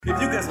If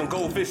you got some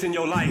goldfish in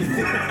your life, we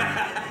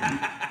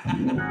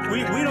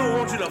don't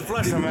want you to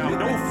flush them out.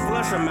 Don't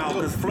flush them out,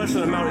 because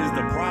flushing them out is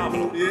the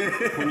problem. Yeah.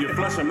 When you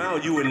flush them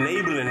out, you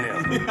enabling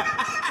them.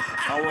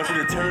 I want you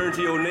to turn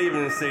to your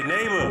neighbor and say,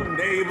 neighbor,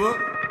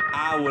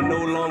 I will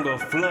no longer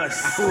flush.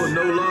 My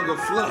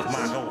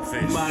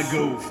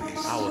goldfish.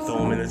 I will throw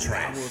them in the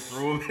trash.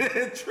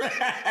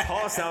 Trash.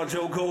 Toss out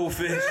your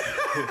goldfish.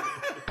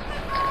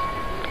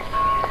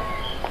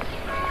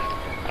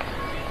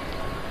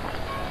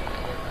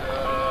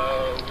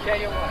 Tell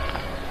you what.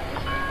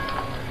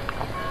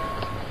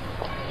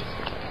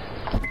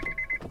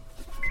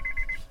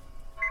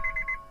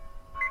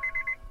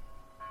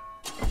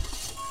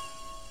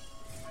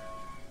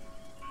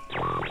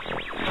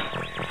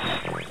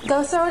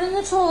 Go throw it in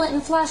the toilet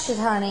and flush it,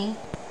 honey.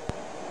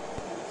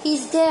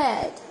 He's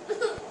dead.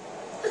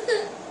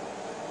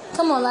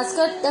 Come on, let's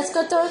go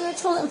throw it in the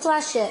toilet and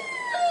flush it.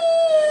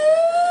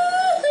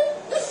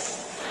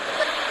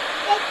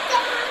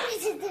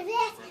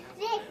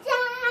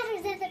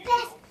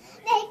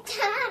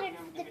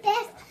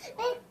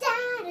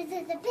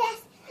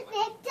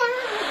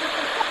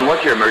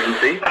 What's your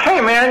emergency?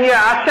 Hey man,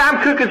 I'm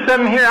cooking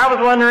something here. I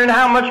was wondering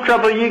how much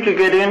trouble you could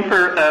get in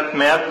for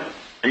meth.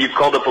 And you've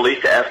called the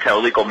police to ask how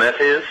illegal meth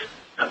is?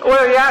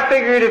 Well, yeah, I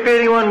figured if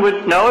anyone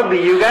would know, it'd be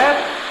you guys.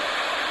 I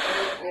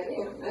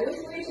was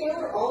a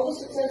retailer, all the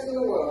success in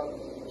the world.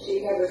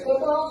 She covers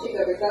football, she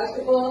covers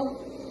basketball.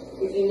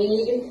 If you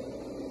need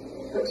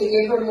to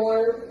give her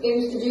more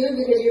things to do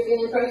because you're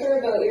feeling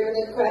pressure about your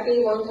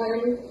crappy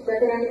one-time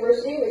record on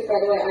diversity, which by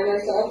the way, I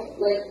myself,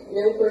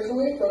 know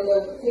personally from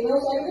the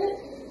female side of it,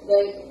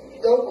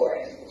 go for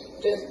it.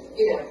 Just,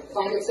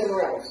 find it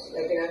somewhere else.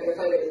 You're not going to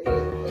find it with me.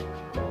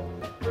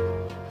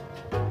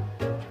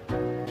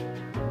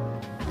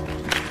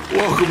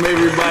 Welcome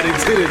everybody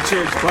to the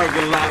Church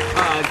Parking Lot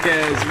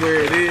Podcast,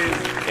 where it is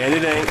And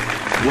it ain't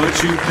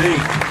what you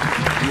think.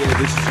 Yeah,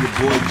 this is your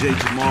boy Jay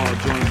Jamal,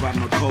 joined by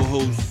my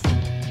co-host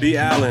B.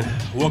 Allen.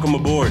 Welcome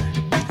aboard.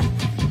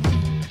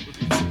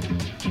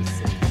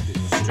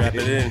 Strap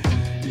it in.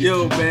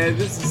 Yo, man,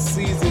 this is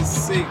season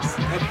 6,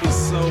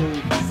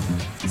 episode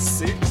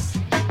 6?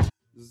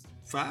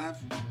 5?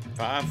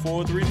 5,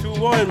 4, 3, 2,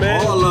 1,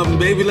 man. All of them,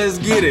 baby. Let's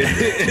get it.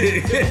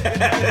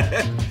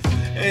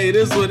 Hey,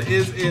 this one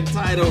is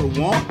entitled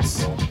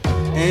Wants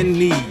and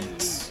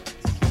Needs.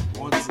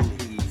 Wants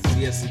and Needs.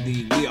 Yes,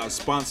 indeed. We are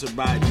sponsored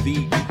by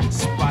The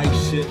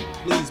Spice Ship.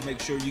 Please make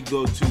sure you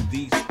go to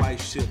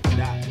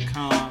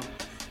thespiceship.com.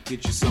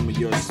 Get you some of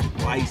your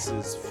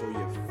spices for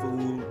your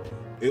food.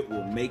 It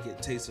will make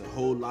it taste a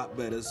whole lot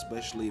better,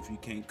 especially if you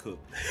can't cook.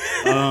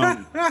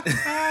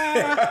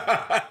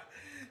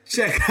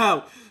 Check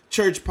out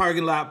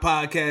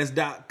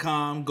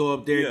churchparkinglotpodcast.com. Go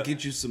up there,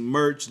 get you some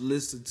merch,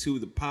 listen to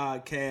the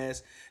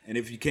podcast. And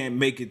if you can't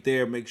make it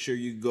there, make sure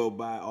you go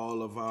by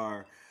all of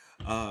our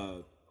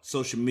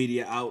social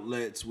media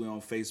outlets. We're on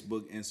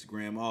Facebook,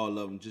 Instagram, all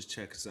of them. Just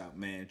check us out,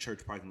 man.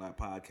 Church Parking Lot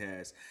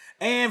Podcast.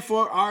 And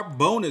for our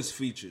bonus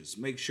features,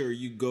 make sure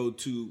you go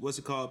to, what's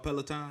it called?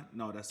 Peloton?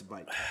 No, that's the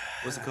bike.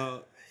 What's it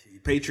called?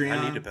 Patreon?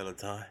 I need a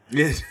Peloton.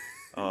 Yes.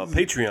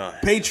 Patreon.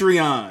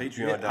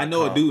 Patreon.com. I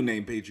know a dude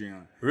named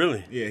Patreon.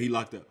 Really? Yeah, he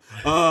locked up.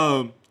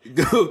 Go.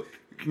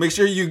 Make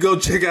sure you go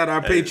check out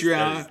our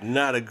Patreon. That is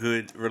not a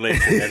good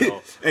relation at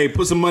all. Hey,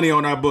 put some money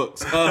on our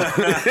books.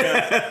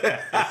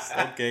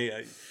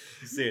 Okay,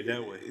 you say it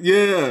that way.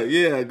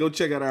 Yeah. Go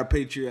check out our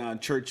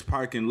Patreon, Church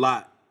Parking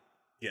Lot.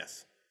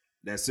 Yes.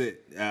 That's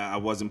it. I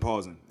wasn't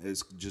pausing.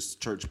 It's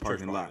just Church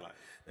Parking Lot.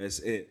 That's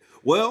it.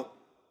 Well,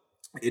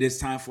 it is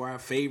time for our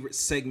favorite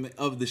segment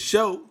of the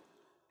show.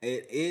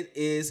 It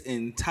is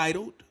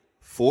entitled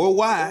For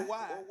Why.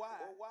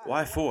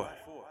 Why for?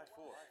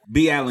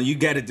 B. Allen, you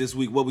got it this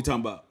week. What we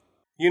talking about?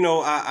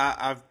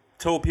 I've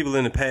told people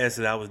in the past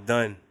that I was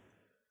done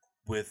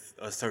with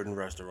a certain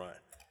restaurant.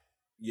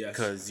 Yes.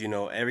 Because,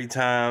 every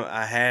time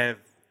I have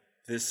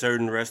this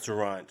certain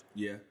restaurant,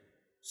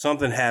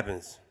 something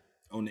happens.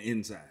 On the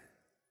inside.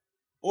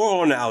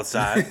 Or on the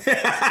outside.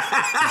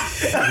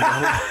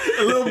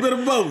 A little bit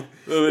of both.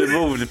 A little bit of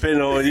both,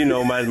 depending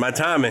on, my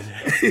timing.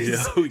 We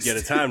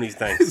gotta time these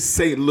things.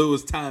 St.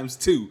 Louis times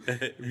 2.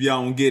 If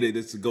y'all don't get it,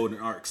 it's the Golden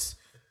Arcs.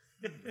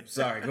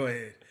 Sorry, go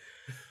ahead.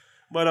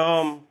 But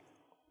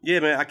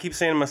yeah, man, I keep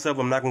saying to myself,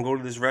 I'm not gonna go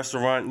to this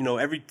restaurant.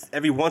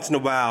 Every once in a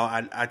while,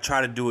 I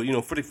try to do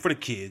it. For the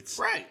kids,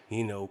 right?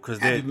 Because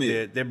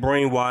they're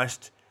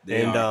brainwashed,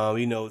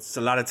 it's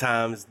a lot of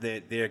times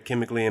that they're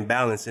chemically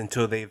imbalanced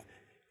until they've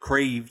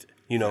craved,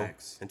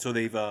 until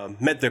they've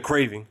met their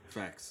craving.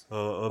 Facts.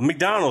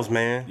 McDonald's,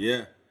 man.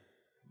 Yeah.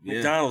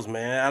 McDonald's,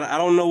 man. I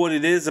don't know what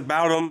it is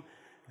about them.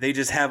 They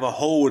just have a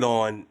hold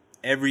on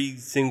every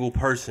single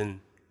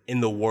person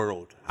in the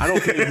world. I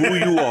don't care who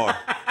you are.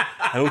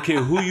 I don't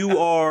care who you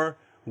are,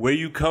 where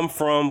you come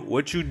from,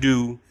 what you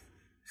do.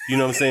 You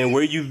know what I'm saying?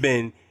 Where you've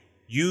been.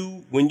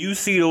 When you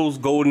see those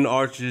golden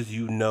arches,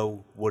 you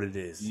know what it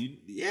is.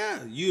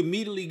 You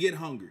immediately get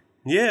hungry.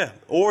 Yeah,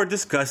 or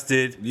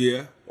disgusted.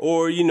 Yeah.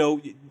 Or,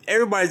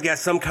 everybody's got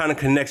some kind of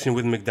connection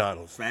with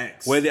McDonald's.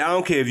 Facts. Whether, I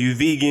don't care if you're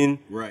vegan.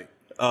 Right.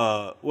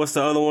 What's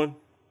the other one?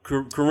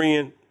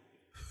 Korean?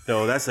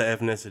 No, that's an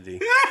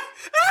ethnicity.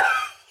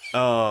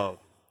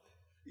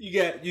 You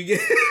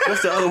get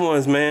What's the other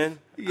ones, man?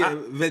 you got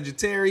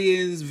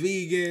vegetarians,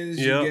 vegans.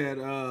 Yep. You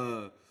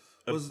got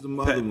what's the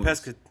other one?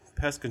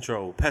 Pest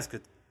control.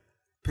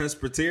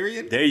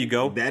 Pescatarian. There you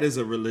go. That is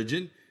a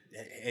religion.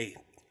 Hey,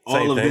 All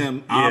same of thing.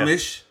 them Yeah.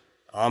 Amish.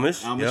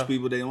 Amish yeah.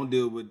 people, they don't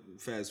deal with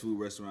fast food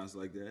restaurants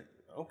like that.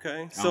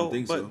 Okay, I don't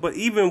think so. But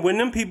even when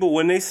them people,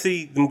 when they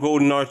see them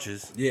golden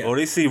arches, Yeah. or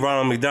they see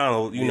Ronald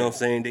McDonald, you know what I'm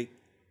saying?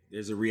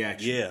 There's a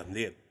reaction.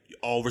 Yeah,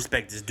 all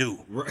respect is due.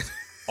 Right.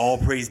 All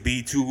praise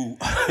be to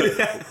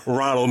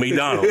Ronald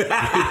McDonald. You know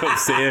what I'm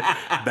saying?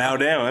 Bow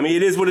down. I mean,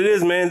 it is what it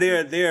is, man.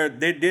 They're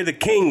the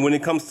king when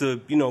it comes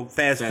to,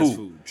 fast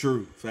food.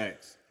 True.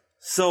 Facts.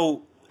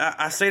 So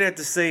I say that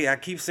to say, I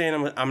keep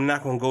saying I'm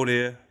not gonna go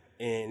there,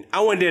 and I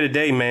went there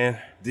today, man.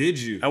 Did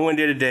you? I went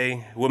there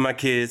today with my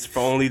kids for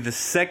only the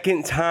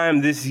second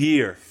time this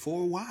year.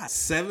 For what?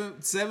 7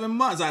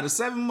 months out of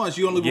 7 months,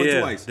 you only went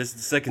twice. This is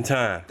the second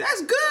time.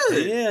 That's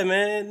good. Yeah,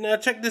 man. Now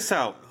check this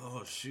out.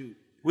 Oh shoot.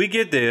 We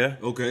get there.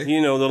 Okay.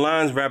 The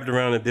line's wrapped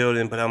around the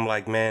building, but I'm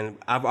like, man,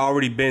 I've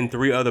already been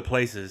 3 other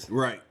places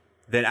Right.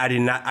 that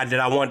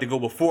I wanted to go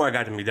before I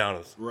got to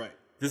McDonald's. Right.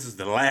 This is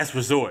the last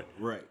resort.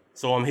 Right.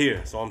 So I'm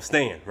here. So I'm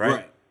staying, right?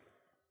 Right.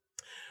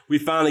 We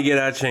finally get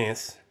our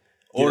chance.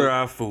 Order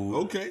our food.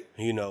 Okay.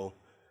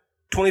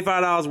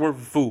 $25 worth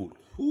of food.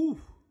 Ooh.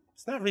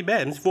 It's not really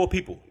bad. It's 4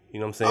 people. You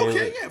know what I'm saying?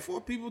 Okay, yeah, 4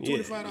 people,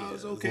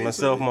 $25. Okay.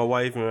 Myself, so my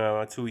wife, and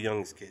my 2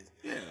 youngest kids.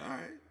 yeah, all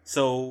right.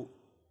 So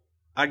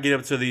I get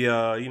up to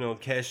the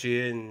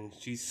cashier, and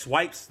she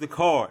swipes the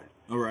card.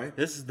 All right.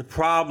 This is the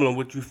problem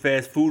with you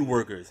fast food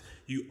workers.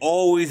 You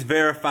always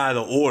verify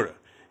the order.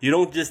 You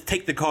don't just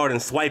take the card and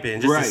swipe it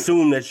and just Right.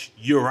 assume that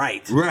you're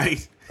right.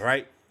 Right.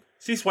 Right?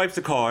 She swipes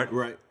the card.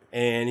 Right.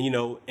 And,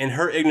 in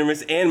her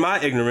ignorance and my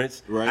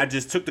ignorance, Right. I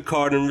just took the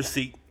card and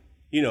receipt,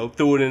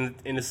 threw it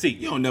in the seat.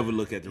 You don't never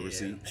look at the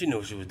receipt. She knew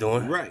what she was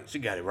doing. Right. She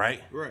got it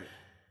right. Right.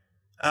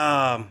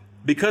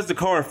 Because the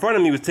car in front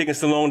of me was taking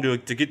so long to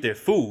get their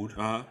food,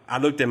 Uh-huh. I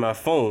looked at my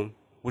phone,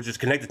 which is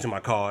connected to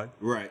my card.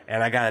 Right.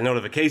 And I got a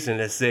notification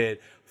that said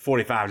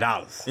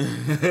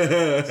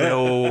 $45.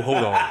 So,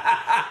 hold on.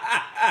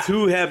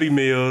 2 Happy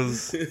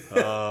Meals,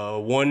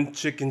 1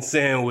 chicken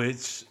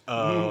sandwich.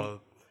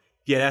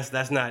 Yeah,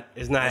 it's not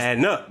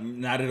adding up.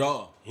 Not at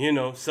all.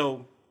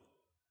 So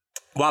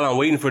while I'm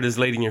waiting for this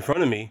lady in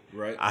front of me,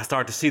 Right. I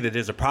start to see that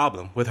there's a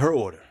problem with her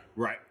order.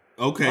 Right.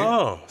 Okay.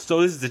 Oh,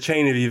 so this is the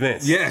chain of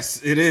events.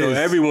 Yes, it is. So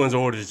everyone's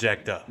order is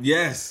jacked up.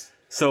 Yes.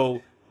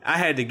 So I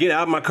had to get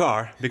out of my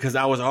car because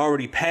I was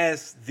already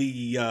past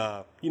the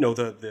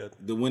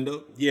The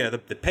window.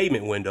 the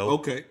pavement window.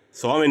 Okay.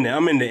 So I'm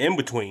in the in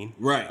between.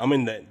 Right. I'm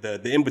in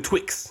the in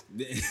betwixt.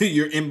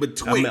 You're in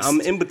between.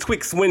 I'm in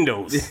betwixt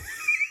windows.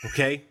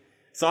 Okay.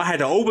 So I had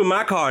to open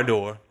my car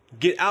door,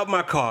 get out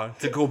my car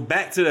to go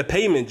back to the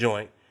pavement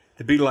joint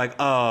to be like,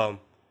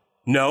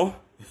 no.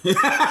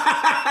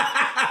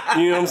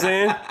 You know what I'm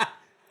saying?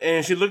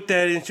 And she looked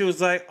at it and she was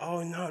like,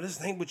 oh, no,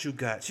 this ain't what you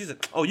got. She's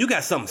like, oh, you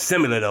got something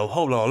similar, though.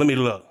 Hold on, let me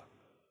look.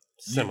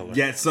 Similar. You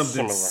got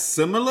something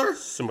similar?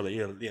 Similar,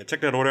 yeah.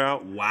 Check that order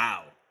out.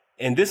 Wow.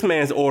 And this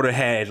man's order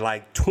had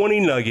like 20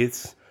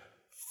 nuggets,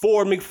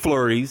 4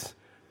 McFlurries,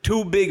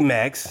 2 Big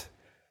Macs,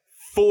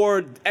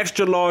 4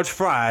 extra large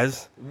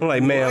fries. I'm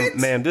like,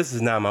 ma'am, this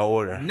is not my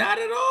order. Not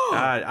at all.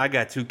 I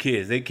got 2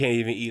 kids. They can't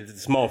even eat the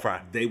small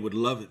fry. They would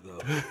love it,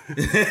 though.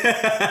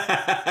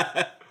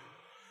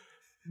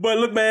 But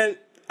look, man,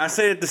 I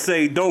say it to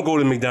say, don't go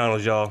to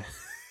McDonald's, y'all.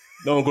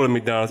 Don't go to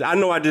McDonald's. I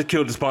know I just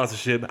killed the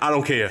sponsorship. I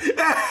don't care.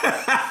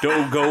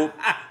 Don't go.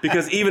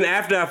 Because even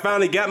after I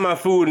finally got my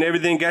food and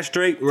everything got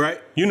straight, Right.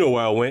 You know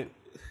where I went.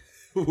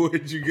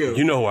 Where'd you go?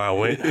 You know where I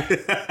went.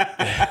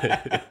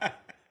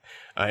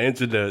 I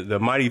entered the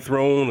mighty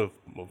throne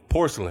of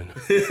porcelain.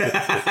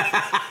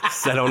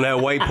 Sat on that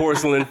white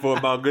porcelain for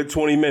about a good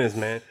 20 minutes,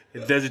 man.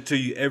 It does it to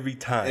you every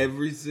time.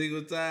 Every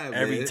single time,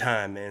 Every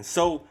time, man.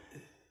 So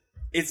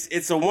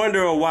it's a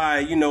wonder of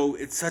why,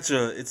 it's such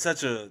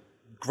a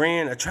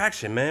grand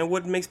attraction, man.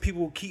 What makes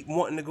people keep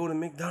wanting to go to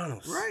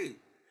McDonald's? Right.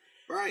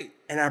 Right.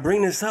 And I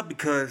bring this up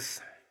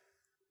because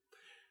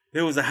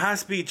there was a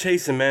high-speed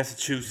chase in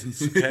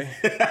Massachusetts, okay?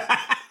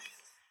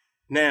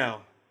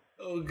 Now,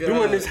 Oh, God.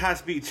 during this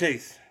high-speed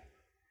chase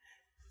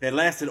that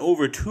lasted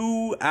over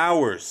 2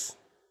 hours.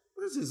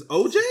 What is this,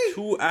 OJ?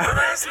 2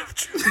 hours of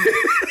driving.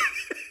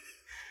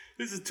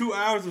 This is 2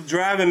 hours of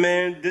driving,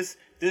 man. This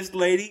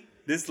lady.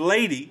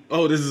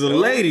 Oh, this is a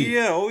lady.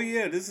 Oh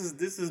yeah. This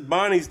is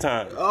Bonnie's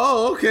time.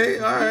 Oh, okay.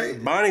 All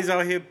right. Bonnie's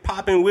out here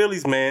popping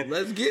wheelies, man.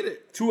 Let's get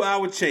it. 2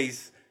 hour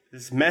chase.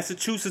 This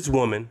Massachusetts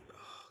woman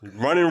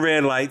running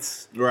red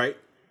lights, Right.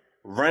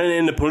 running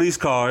into police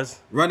cars.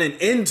 Running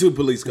into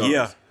police cars.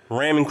 Yeah,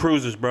 ramming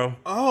cruisers, bro.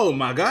 Oh,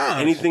 my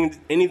God.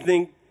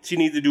 Anything she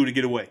needs to do to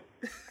get away.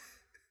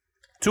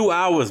 2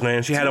 hours,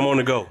 man. She had them on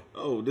the go.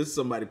 Oh, this is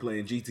somebody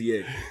playing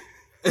GTA.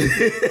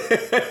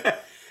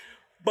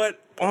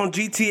 But on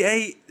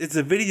GTA, it's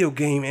a video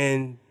game,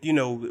 and you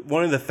know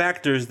one of the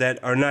factors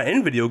that are not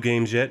in video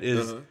games yet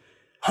is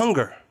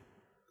hunger.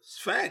 It's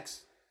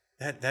facts.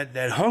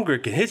 That hunger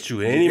can hit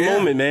you at any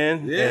moment,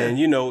 man. Yeah. And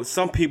you know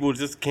some people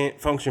just can't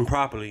function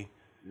properly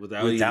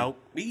Without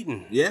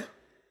eating. Yeah.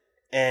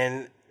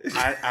 And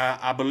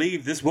I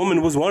believe this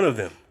woman was one of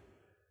them.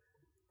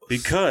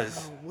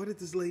 Because what did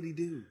this lady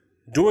do?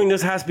 during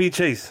this high-speed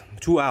chase,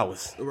 2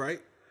 hours,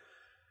 Right.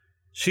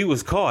 she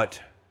was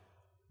caught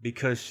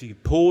because she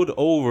pulled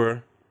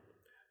over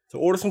to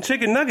order some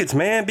chicken nuggets,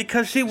 man,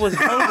 because she was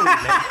hungry,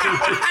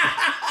 man.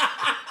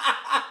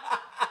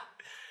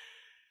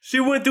 She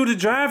went through the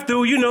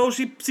drive-thru, you know,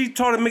 she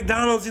taught at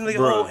McDonald's and like,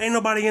 Bruh. oh, ain't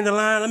nobody in the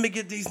line. Let me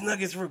get these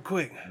nuggets real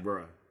quick.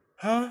 Bruh.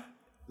 Huh?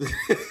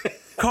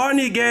 Car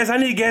need gas. I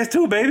need gas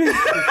too, baby.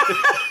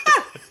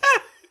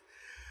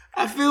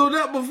 I filled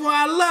up before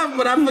I left,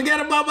 but I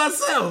forgot about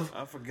myself.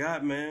 I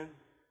forgot, man.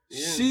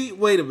 Yeah.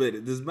 Wait a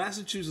minute. This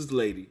Massachusetts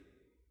lady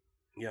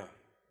Yeah.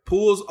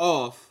 pulls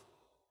off,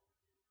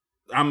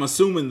 I'm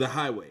assuming the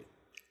highway.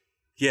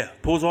 Yeah,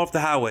 pulls off the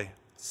highway.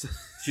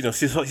 You know,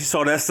 she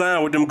saw that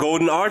sign with them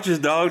golden arches,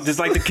 dog, just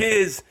like the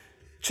kids.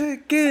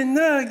 Chicken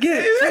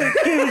nugget,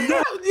 chicken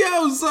nugget.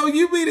 Yo, so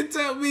you mean to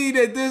tell me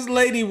that this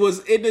lady was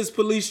in this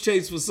police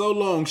chase for so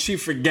long, she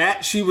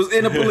forgot she was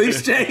in a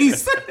police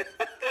chase?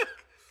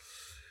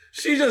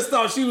 She just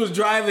thought she was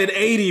driving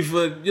 80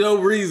 for no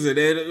reason,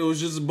 and it was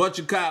just a bunch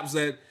of cops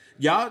that,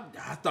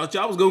 I thought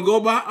y'all was gonna go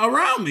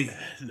around me.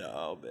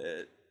 No,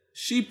 man.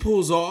 She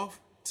pulls off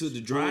to the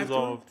drive-thru.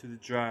 Pulls off to the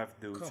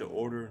drive-thru to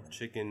order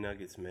chicken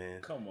nuggets, man.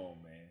 Come on,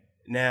 man.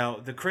 Now,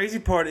 the crazy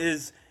part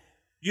is,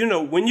 you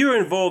know, when you're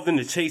involved in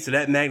the chase of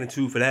that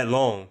magnitude for that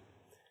long,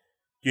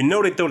 you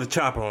know they throw the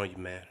chopper on you,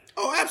 man.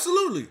 Oh,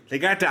 absolutely. They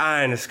got the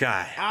eye in the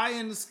sky. Eye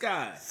in the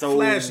sky. So-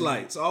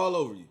 Flashlights all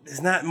over you.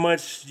 There's not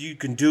much you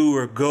can do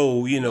or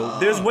go, you know.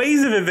 There's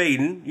ways of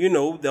evading, you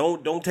know.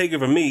 Don't take it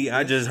from me.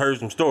 I just heard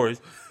some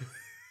stories.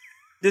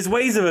 There's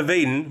ways of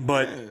evading,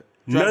 but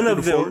none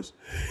of them.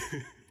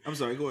 I'm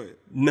sorry, go ahead.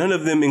 None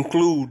of them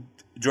include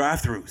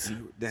drive-thrus.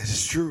 That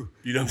is true.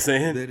 You know what I'm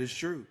saying? That is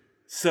true.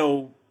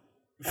 So,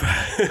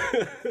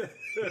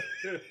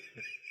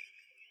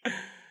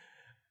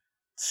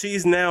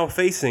 she's now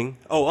facing.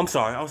 Oh, I'm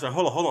sorry. Hold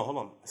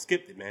on. I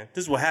skipped it, man.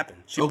 This is what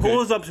happened. She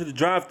pulls up to the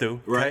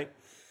drive-thru, right?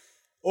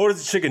 Orders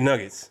the chicken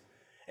nuggets,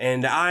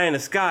 and the eye in the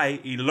sky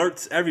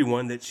alerts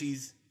everyone that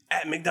she's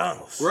at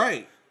McDonald's.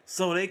 Right.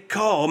 So they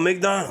call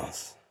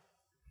McDonald's.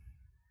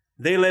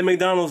 They let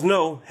McDonald's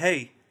know,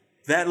 hey,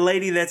 that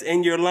lady that's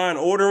in your line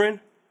ordering,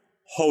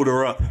 hold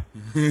her up.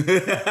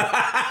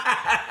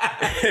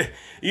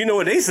 You know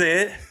what they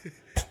said?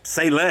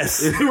 Say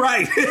less.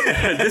 Right.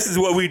 This is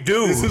what we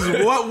do. This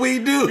is what we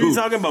do. What you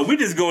talking about? We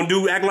just gonna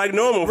act like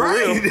normal, for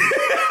real.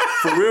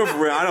 For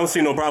real. I don't see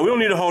no problem. We don't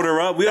need to hold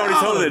her up. We already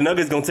told her the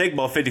nugget's gonna take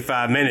about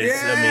 55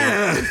 minutes.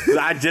 Yeah. I mean,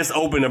 I just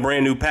opened a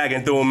brand new pack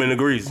and threw them in the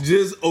grease.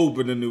 Just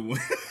open a new one.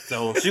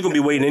 So she's gonna be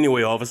waiting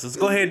anyway, officers.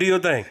 Go ahead and do your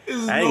thing.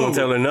 I ain't gonna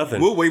tell her nothing.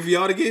 We'll wait for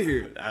y'all to get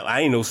here. I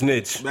ain't no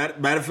snitch.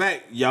 Matter of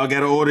fact, y'all got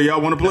to order y'all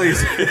want to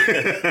place.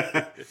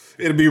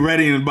 It'll be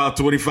ready in about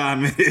 25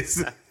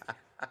 minutes.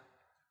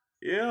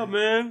 Yeah,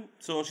 man.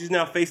 So she's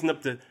now facing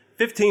up to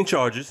 15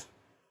 charges,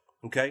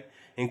 okay,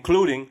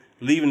 including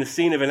leaving the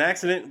scene of an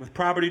accident with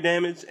property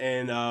damage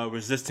and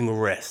resisting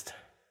arrest.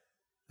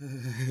 But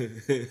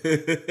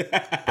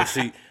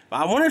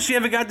I wonder if she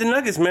ever got the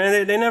nuggets,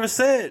 man. They never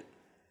said.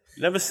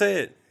 Never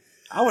said.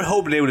 I would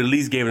hope they would at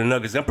least gave her the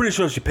nuggets. I'm pretty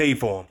sure she paid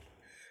for them.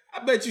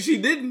 I bet you she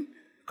didn't.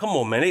 Come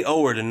on, man. They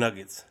owe her the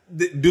nuggets.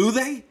 Do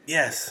they?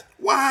 Yes.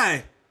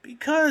 Why?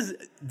 Because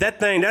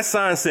that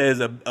sign says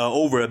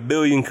over 1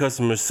 billion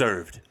customers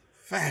served.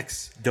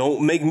 Facts.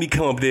 Don't make me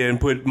come up there and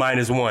put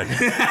 -1.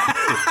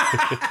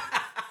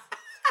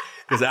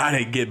 Because I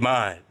didn't get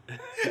mine.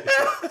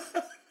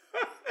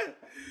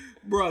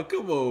 Bro,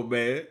 come on,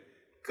 man.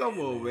 Come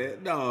on,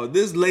 man. No,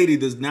 this lady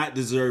does not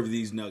deserve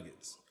these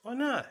nuggets. Why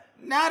not?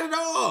 Not at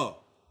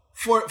all.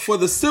 For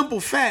the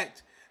simple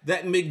fact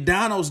that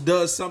McDonald's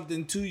does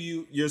something to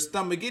your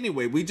stomach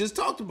anyway. We just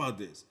talked about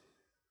this.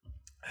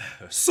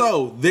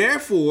 So,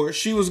 therefore,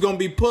 she was going to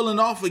be pulling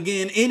off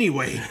again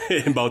anyway.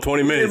 In about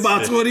 20 minutes. In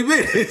about 20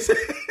 minutes.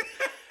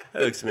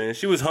 Looks, man,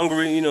 she was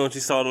hungry, you know, she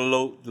saw the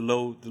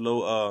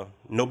low,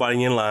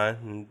 nobody in line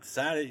and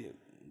decided,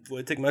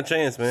 boy, take my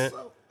chance, man.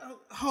 So,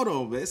 hold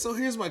on, man. So,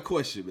 here's my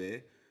question,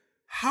 man.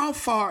 How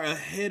far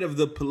ahead of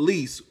the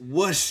police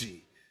was she?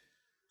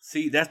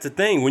 See, that's the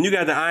thing. When you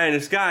got the eye in the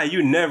sky,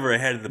 you never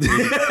ahead of the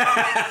police.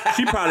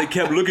 She probably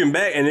kept looking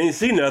back and didn't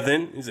see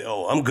nothing. You say,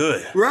 oh, I'm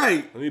good.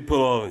 Right. Let me pull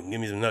off and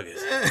give me some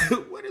nuggets.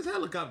 Where does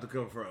helicopter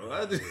come from?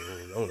 I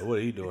don't know what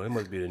he doing. It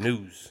must be the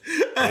news.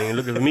 He ain't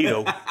looking for me,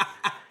 though.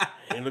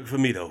 Ain't looking for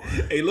me, though.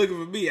 Ain't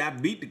looking for me. I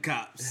beat the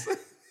cops.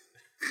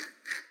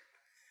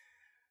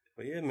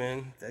 But yeah,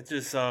 man, that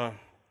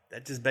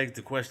just begs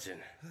the question.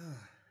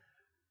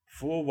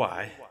 For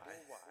why?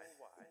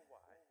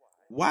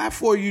 Why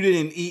for you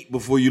didn't eat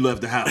before you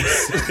left the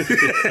house?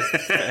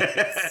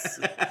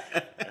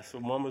 That's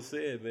That's what Mama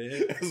said,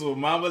 man. That's what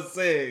Mama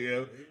said,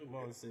 yo.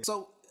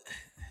 So,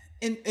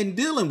 in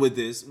dealing with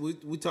this,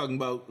 we talking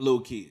about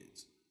little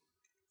kids.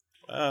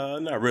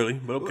 Not really,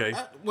 but okay.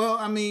 Well,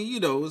 I mean,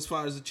 you know, as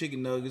far as the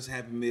chicken nuggets,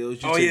 Happy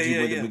Meals, you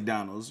went to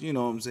McDonald's. You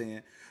know what I'm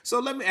saying? So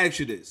let me ask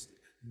you this: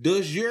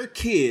 does your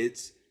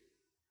kids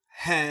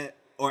have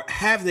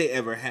they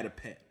ever had a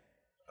pet?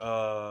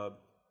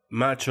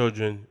 My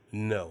children,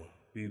 no.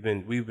 We've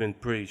been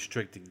pretty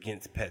strict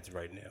against pets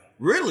right now.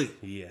 Really?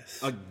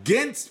 Yes.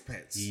 Against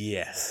pets?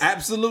 Yes.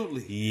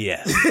 Absolutely.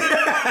 Yes.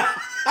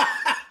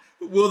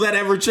 Will that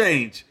ever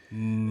change?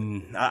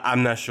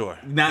 I'm not sure.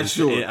 Not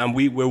sure.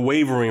 We're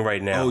wavering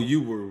right now. Oh,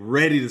 you were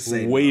ready to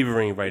say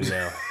wavering right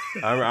now.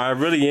 I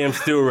really am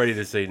still ready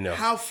to say no.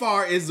 How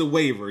far is the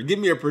waiver? Give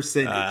me a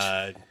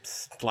percentage.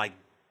 Like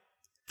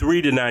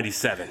 3 to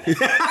 97.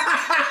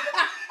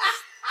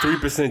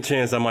 3%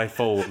 chance I might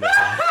fold, man.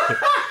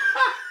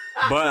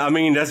 But I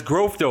mean, that's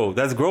growth though.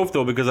 That's growth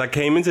though, because I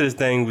came into this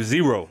thing with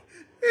 0.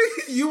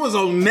 You was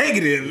on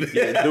negative.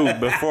 Yeah, dude.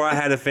 Before I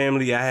had a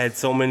family, I had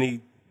so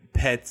many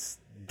pets,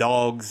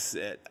 dogs.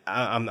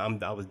 I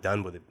was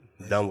done with it.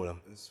 Done with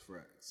them. That's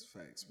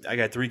facts. I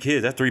got 3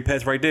 kids. That's 3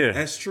 pets right there.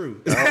 That's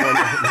true.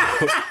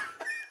 I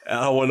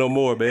don't want no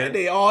more, man. And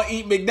they all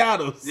eat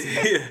McDonald's.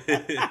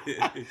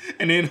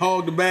 And then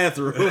hog the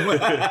bathroom.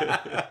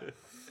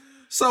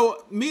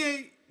 So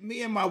me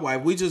and my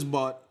wife, we just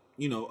bought,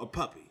 a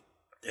puppy.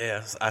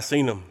 Yeah, I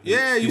seen him.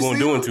 Yeah, he wasn't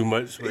doing too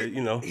much, but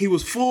he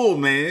was full,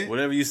 man.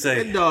 Whatever you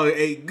say. That dog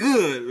ate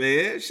good,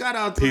 man. Shout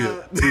out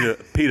to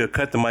Peter,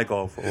 cut the mic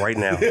off right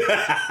now.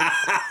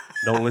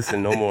 Don't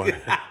listen no more.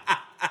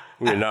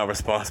 We are not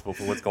responsible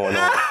for what's going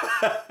on.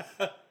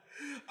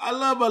 I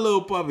love my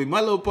little puppy. My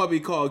little puppy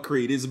called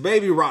Creed. It's a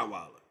baby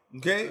Rottweiler.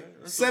 Okay,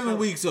 7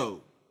 weeks old.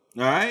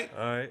 All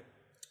right.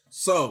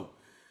 So,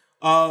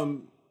 but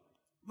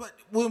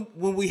when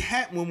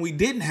we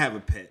didn't have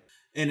a pet.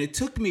 And it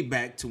took me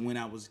back to when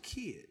I was a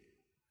kid.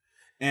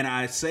 And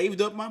I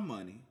saved up my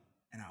money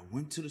and I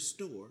went to the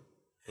store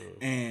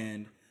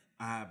and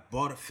I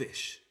bought a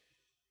fish.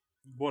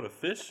 You bought a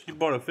fish? You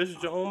bought a fish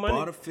with your own money?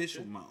 Bought a fish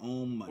with my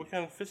own money. What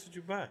kind of fish did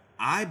you buy?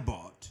 I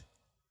bought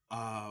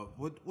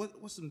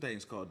what's some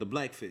things called? The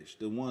blackfish,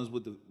 the ones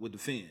with the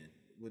fin.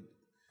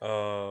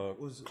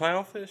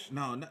 Clownfish?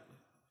 No, not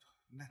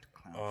the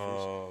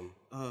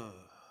clownfish.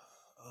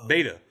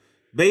 Beta.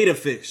 Beta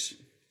fish.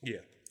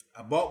 Yeah.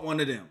 I bought one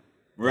of them.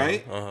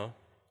 Right?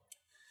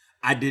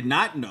 I did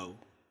not know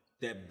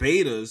that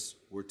betas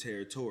were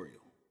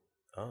territorial.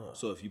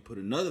 So if you put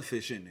another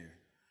fish in there,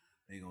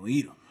 they're going to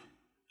eat them.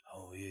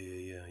 Oh,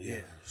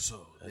 yeah.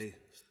 So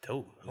that's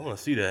dope. I want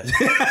to see that.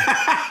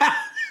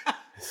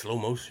 Slow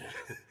motion.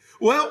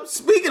 Well,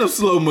 speaking of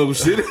slow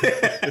motion,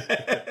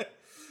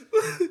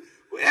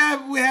 we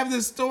have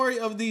this story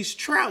of these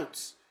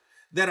trouts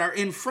that are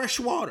in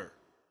fresh water.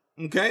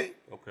 Okay?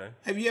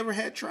 Have you ever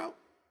had trout?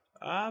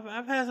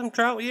 I've had some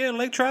trout,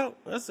 lake trout.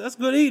 That's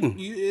good eating.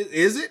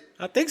 Is it?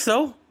 I think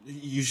so.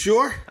 You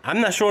sure?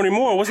 I'm not sure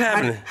anymore. What's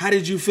happening? How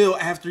did you feel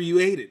after you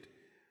ate it?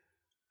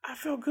 I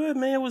felt good,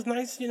 man. It was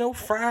nice,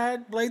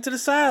 fried, laid to the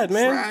side,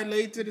 man. Fried,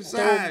 laid to the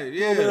side,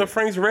 yeah. A little bit of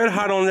Frank's Red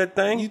Hot on that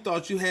thing. You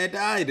thought you had the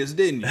itis,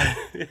 didn't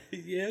you?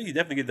 Yeah, you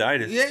definitely get the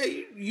itis. Yeah,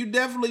 you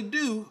definitely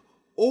do.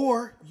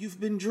 Or you've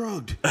been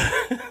drugged.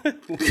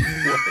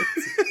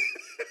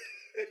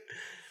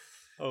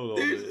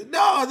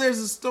 There's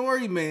a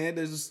story, man.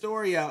 There's a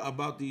story out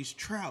about these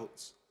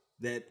trouts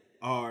that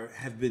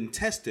have been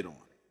tested on.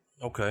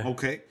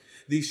 Okay.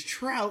 These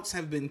trouts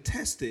have been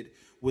tested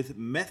with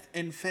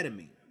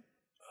methamphetamine.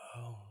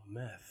 Oh,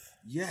 meth.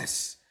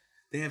 Yes,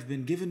 they have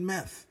been given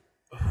meth.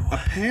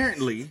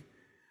 Apparently,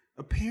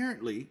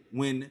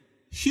 when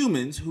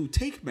humans who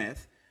take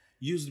meth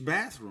use the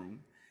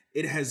bathroom,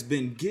 it has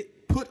been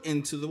put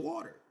into the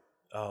water.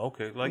 Oh,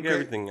 okay. Like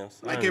everything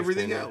else. Like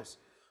everything else.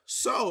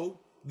 So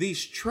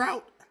these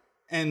trout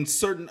and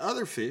certain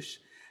other fish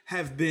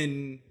have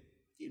been,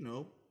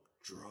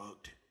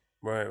 drugged.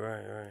 Right.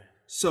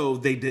 So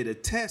they did a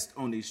test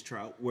on these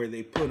trout where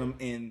they put them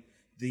in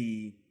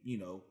the,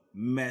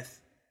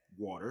 meth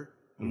water.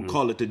 I'm going to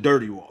call it the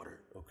dirty water.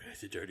 Okay,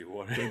 it's the dirty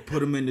water. They put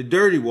them in the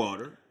dirty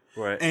water.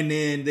 Right. And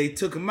then they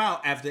took them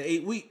out after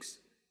 8 weeks.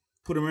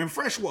 Put them in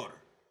fresh water.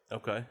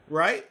 Okay.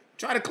 Right?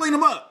 Try to clean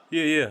them up.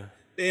 Yeah.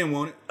 They didn't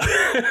want it.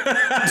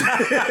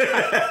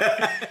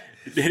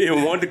 They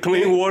didn't want the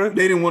clean water?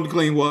 They didn't want the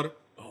clean water.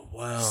 Oh,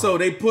 wow. So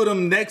they put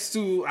them next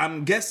to,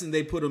 I'm guessing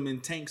they put them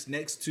in tanks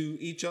next to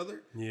each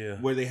other. Yeah.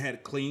 Where they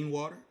had clean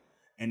water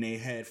and they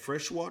had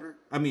fresh water.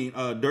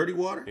 Dirty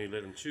water. They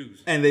let them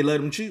choose. And they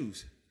let them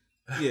choose.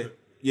 Yeah.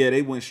 Yeah,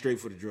 they went straight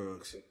for the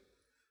drugs.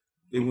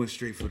 They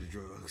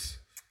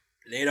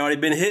had already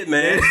been hit,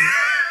 man.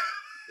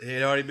 They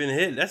had already been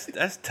hit.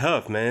 That's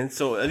tough, man.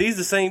 So are these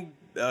the same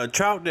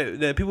trout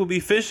that people be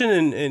fishing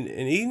and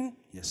eating?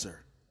 Yes, sir.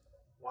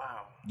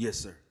 Wow. Yes,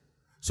 sir.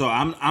 So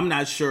I'm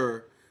not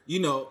sure. You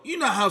know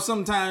how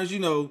sometimes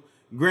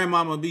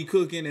grandmama be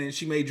cooking and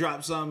she may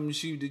drop something.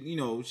 She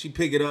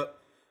pick it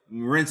up,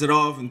 rinse it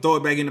off, and throw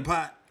it back in the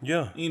pot.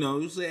 Yeah.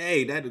 You say,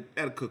 hey,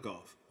 that'll cook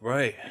off.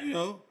 Right.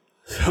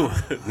 So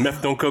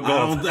meth don't cook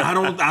off. I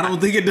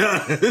don't think it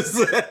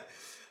does.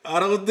 I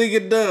don't think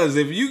it does.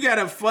 If you got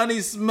a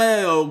funny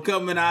smell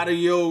coming out of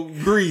your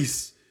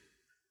grease,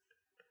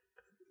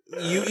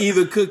 you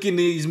either cooking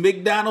these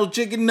McDonald's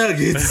chicken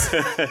nuggets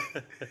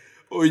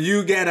or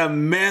you got a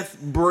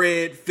meth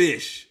bread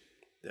fish.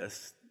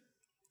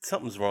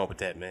 Something's wrong with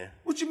that, man.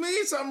 What you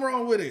mean something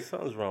wrong with it?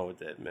 Something's wrong with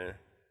that, man.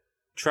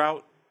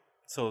 Trout.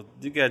 So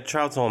you got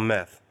trouts on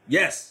meth.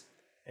 Yes.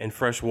 And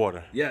fresh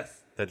water.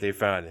 Yes. That they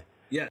found it.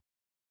 Yes.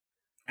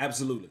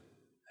 Absolutely.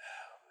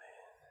 Oh,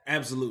 man.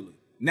 Absolutely.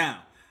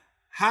 Now,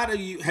 have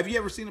you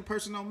ever seen a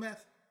person on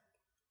meth?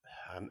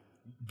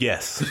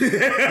 Yes.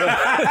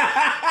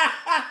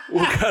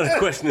 What kind of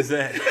question is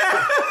that?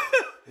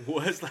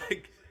 What's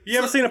like, you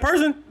ever seen a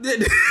person?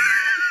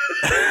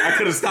 I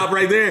could have stopped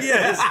right there.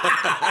 Yes.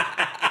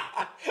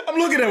 I'm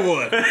looking at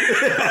one.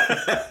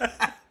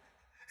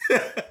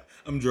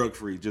 I'm drug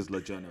free, just to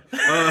let y'all know.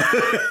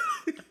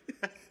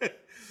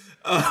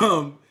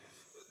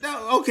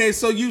 Now, okay,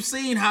 so you've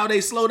seen how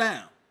they slow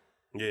down.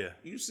 Yeah.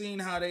 You've seen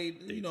how they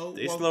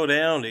slow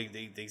down,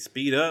 they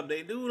speed up,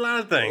 they do a lot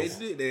of things.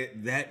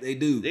 They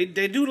do.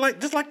 They do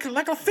like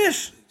a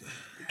fish.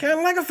 Kind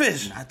of like a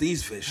fish. Not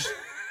these fish.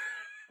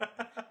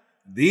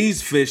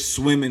 These fish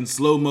swim in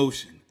slow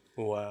motion.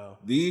 Wow.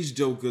 These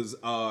jokers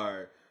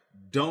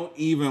don't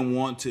even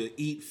want to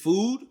eat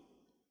food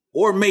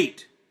or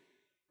mate.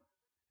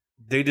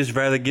 They just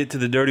rather get to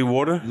the dirty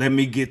water? Let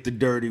me get the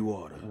dirty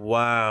water.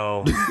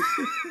 Wow.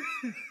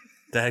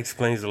 That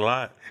explains a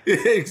lot.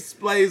 It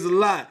explains a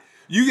lot.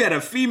 You got a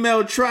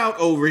female trout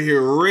over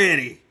here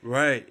ready.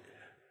 Right.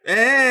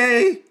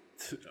 Hey.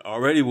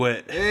 Already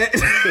wet. Hey.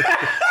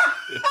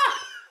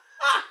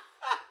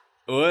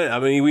 What? I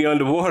mean, we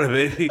underwater,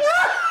 baby.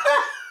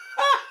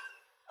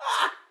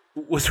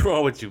 What's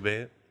wrong with you,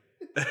 man?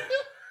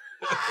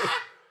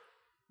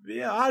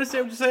 Yeah, I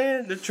understand what you're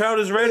saying. The trout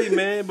is ready,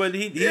 man, but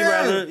he'd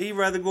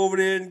rather go over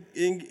there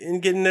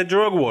and get in that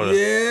drug water.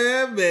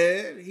 Yeah,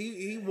 man.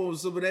 He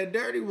wants some of that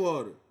dirty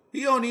water.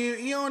 He don't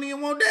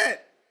even want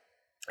that.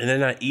 And they're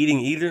not eating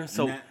either.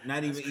 So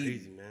not even crazy,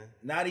 eating, man.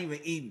 Not even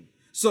eating.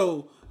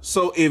 So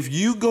if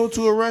you go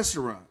to a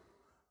restaurant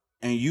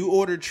and you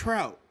order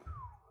trout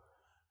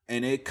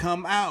and it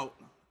come out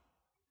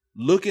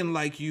looking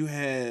like you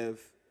have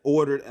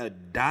ordered a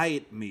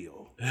diet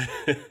meal,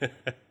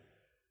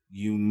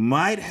 you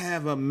might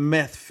have a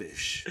meth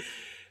fish.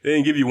 They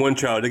didn't give you one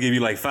trout. They gave you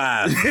like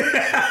 5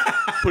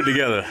 put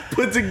together.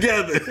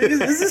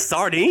 Is this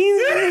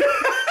sardines?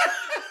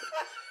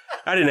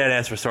 I did not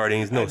ask for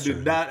sardines. No, sir.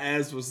 Did not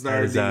ask for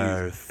sardines.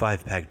 That is our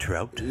 5-pack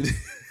trout.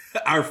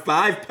 Our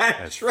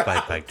 5-pack trout.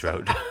 5-pack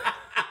trout.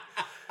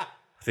 I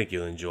think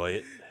you'll enjoy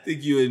it.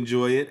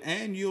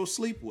 And you'll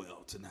sleep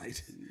well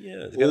tonight.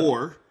 Yeah.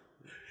 Or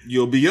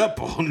you'll be up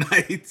all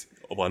night.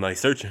 All night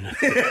searching.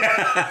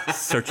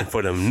 Searching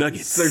for them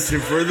nuggets.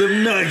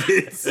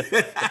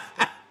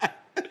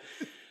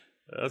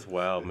 That's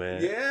wild,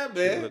 man. Yeah,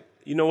 man.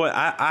 You know what?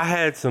 I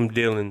had some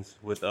dealings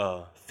with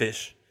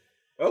fish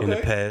in the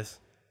past.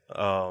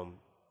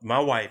 My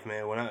wife,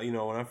 man, when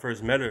I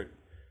first met her,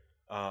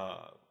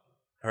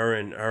 her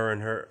and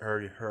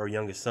her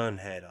youngest son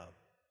had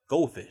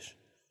goldfish.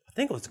 I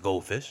think it was a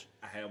goldfish.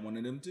 I had one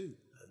of them too.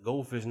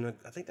 Goldfish.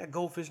 I think that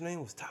goldfish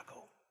name was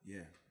Taco.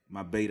 Yeah,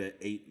 my beta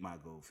ate my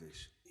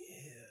goldfish.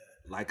 Yeah,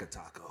 like a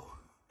taco.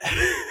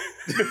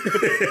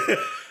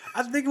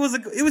 I think it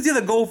was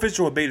either goldfish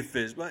or a beta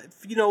fish. But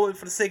for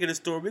the sake of the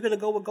story, we're gonna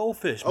go with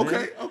goldfish.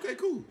 Man. Okay,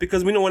 cool.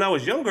 Because when I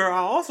was younger, I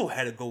also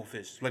had a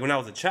goldfish. Like when I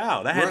was a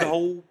child, I had the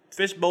whole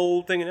fish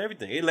bowl thing and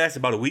everything. It lasted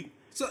about a week.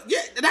 So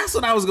yeah, that's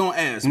what I was gonna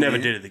ask. Never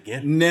did it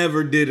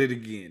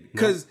again.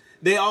 Because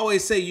they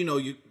always say,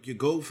 your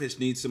goldfish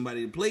needs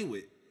somebody to play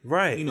with.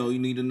 Right. You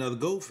need another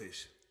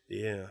goldfish.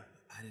 Yeah.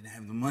 I didn't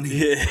have the money.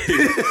 Yeah.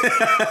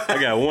 I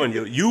got one.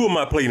 You were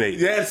my playmate.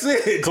 That's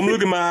it. Come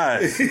look in my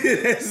eyes.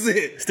 That's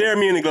it. Stare at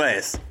me in the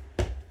glass.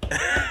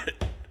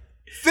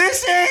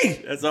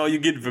 Fishing. That's all you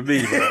get from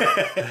me, bro.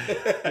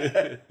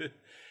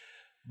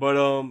 But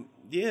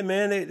yeah,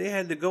 man, they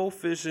had the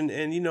goldfish, and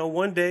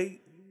one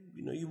day,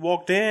 you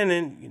walked in,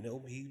 and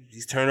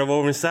he's turned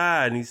over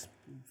inside, and he's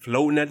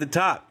floating at the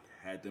top.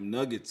 Had them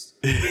nuggets.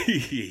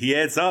 He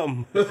had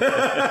something.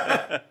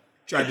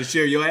 Tried to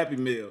share your Happy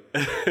Meal.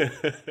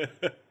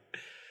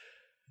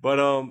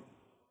 But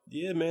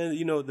yeah, man,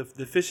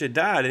 the fish had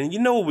died, and you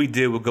know what we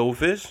did with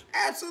goldfish?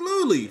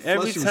 Absolutely.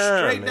 Every Flush time,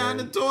 them straight man. down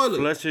the toilet.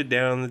 Flush it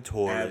down the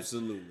toilet.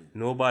 Absolutely.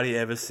 Nobody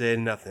ever said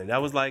nothing.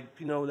 That was like,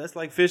 that's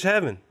like fish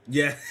heaven.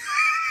 Yeah.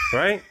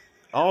 Right?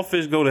 All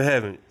fish go to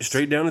heaven,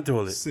 straight down the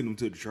toilet. Send them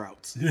to the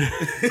trouts.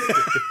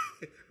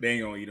 They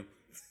ain't gonna eat them.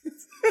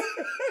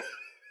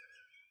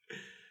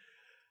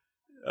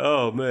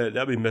 Oh man,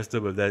 that'd be messed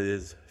up if that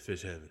is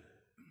fish heaven.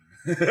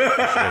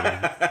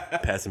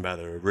 Passing by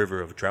the river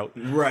of trout.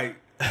 Right.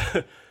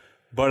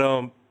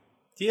 But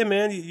yeah,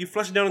 man, you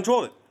flush it down the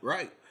toilet.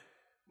 Right.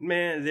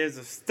 Man, there's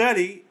a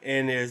study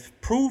and there's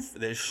proof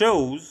that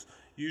shows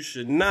you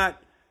should not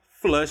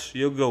flush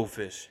your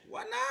goldfish.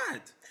 Why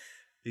not?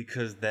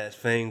 Because that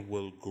thing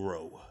will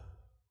grow.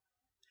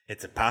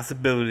 it's a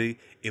possibility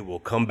it will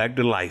come back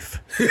to life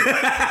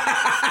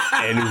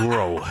and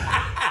grow.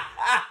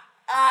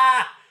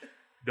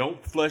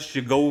 Don't flush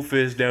your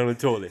goldfish down the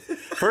toilet.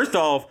 First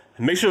off,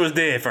 make sure it's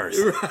dead first.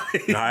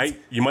 Right. All right?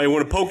 You might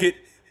want to poke it,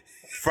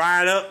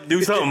 fry it up,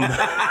 do something.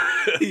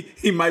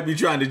 He might be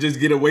trying to just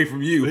get away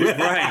from you.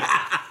 Right.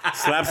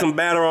 Slap some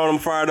batter on them,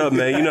 fry it up,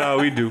 man. You know how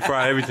we do.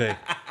 Fry everything.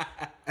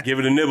 Give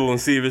it a nibble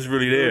and see if it's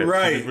really there.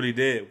 Right. If it's really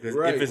dead. Because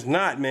Right. if it's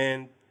not,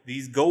 man,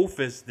 these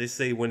goldfish, they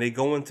say when they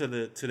go into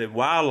the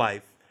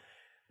wildlife,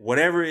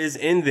 whatever is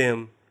in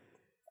them,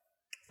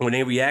 when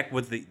they react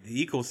with the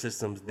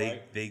ecosystems,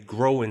 they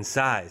grow in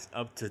size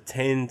up to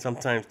 10,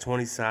 sometimes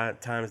 20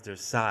 times their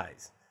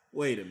size.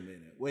 Wait a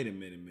minute,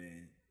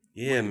 man.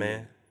 Yeah,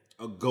 man.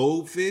 A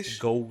goldfish?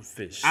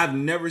 Goldfish. I've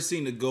never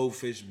seen a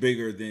goldfish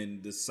bigger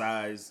than the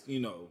size,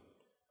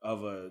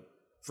 of a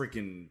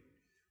freaking,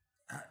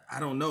 I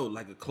don't know,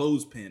 like a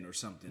clothespin or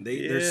something.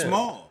 They're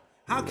small.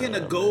 How can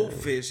a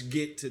goldfish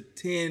get to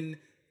 10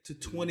 to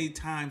 20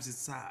 times its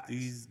size?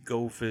 These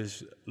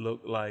goldfish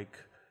look like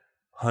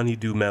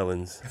honeydew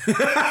melons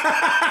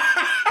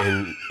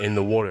in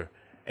the water.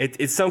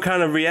 It's some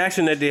kind of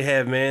reaction that they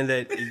have, man,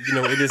 that,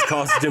 it just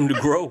causes them to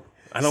grow.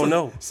 I don't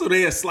know. So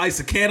they a slice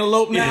of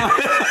cantaloupe now?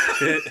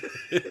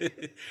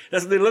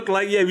 That's what they look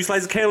like. Yeah, if you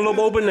slice a cantaloupe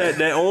open,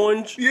 that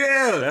orange.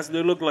 Yeah. That's what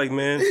they look like,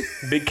 man.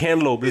 Big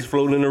cantaloupe is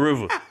floating in the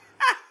river.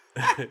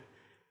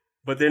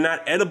 But they're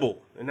not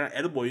edible. They're not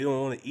edible. You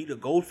don't want to eat a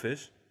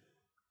goldfish.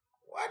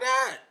 Why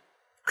not?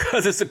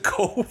 Because it's a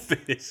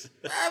goldfish.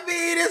 I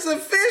mean, it's a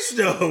fish,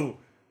 though.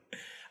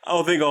 I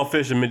don't think all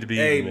fish are meant to be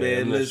Hey, eaten,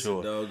 man, I'm not listen,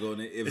 sure.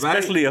 doggone it.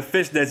 Especially a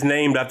fish that's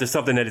named after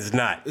something that is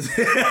not.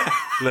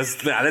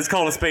 Let's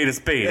call a spade a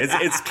spade.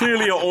 It's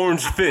clearly an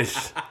orange fish.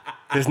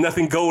 There's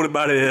nothing gold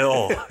about it at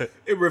all.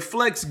 It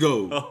reflects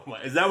gold. Oh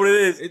my, is that what it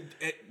is?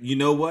 You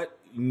know what?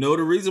 You know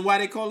the reason why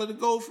they call it a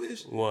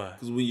goldfish? Why?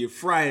 Because when you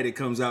fry it, it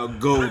comes out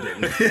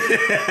golden.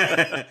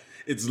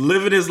 It's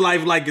living its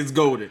life like it's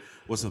golden.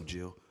 What's up,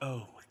 Jill?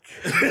 Oh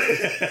my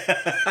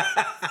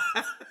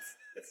God.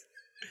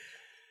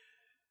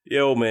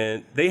 Yo,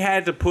 man, they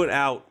had to put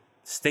out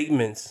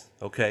statements,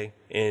 okay,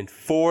 in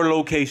 4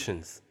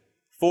 locations,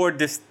 4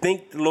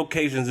 distinct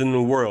locations in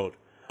the world.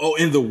 Oh,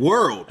 in the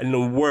world? In the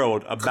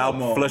world about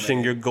Come on, flushing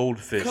man. your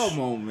goldfish. Come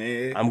on,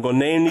 man. I'm gonna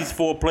name these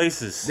 4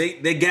 places.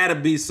 They gotta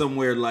be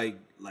somewhere like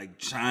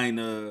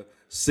China,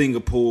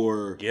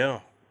 Singapore,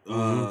 Yeah,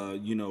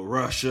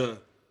 Russia,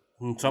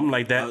 something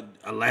like that.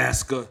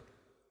 Alaska.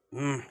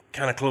 Kind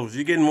of close.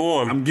 You're getting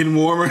warm. I'm getting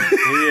warmer.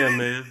 Yeah,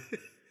 man.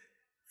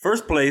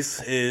 First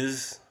place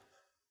is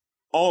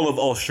all of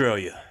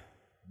Australia.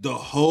 The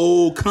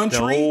whole The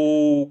country?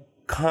 whole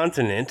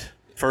continent,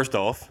 first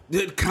off.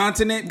 The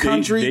continent,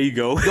 country? There you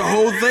go. The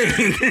whole thing.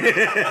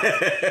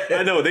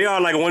 I know, they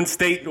are like one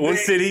state, one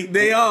city.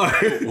 They are.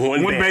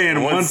 One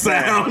band, one one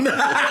sound.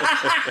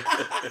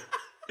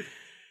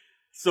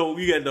 So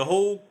you got the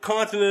whole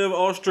continent of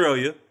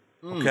Australia,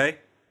 okay?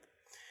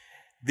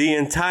 The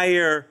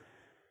entire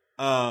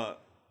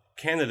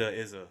Canada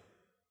is a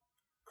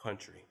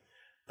country.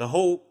 The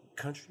whole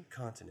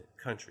continent.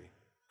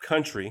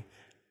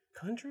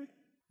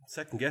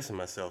 Second guessing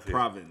myself here.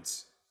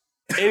 Province.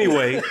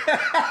 Anyway,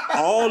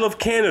 all of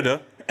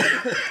Canada,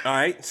 all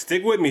right,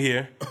 stick with me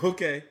here.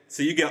 Okay.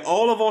 So you got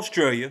all of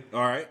Australia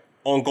All right.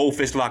 on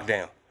goldfish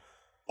lockdown.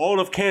 All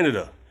of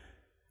Canada,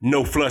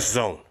 no flush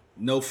zone.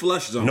 No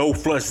flush zone. No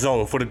flush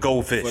zone for the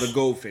goldfish. For the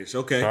goldfish.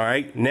 Okay. All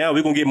right, now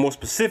we're going to get more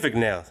specific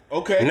now.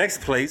 Okay.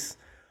 Next place,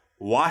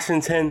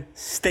 Washington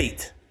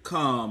State.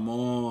 Come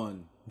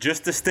on.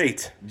 Just the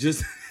state.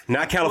 Just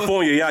Not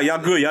California. Y'all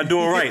good. Y'all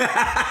doing right.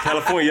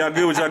 California, y'all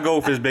good with y'all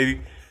goldfish, baby.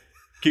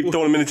 Keep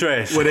throwing them in the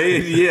trash. well,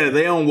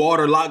 they on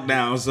water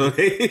lockdown, so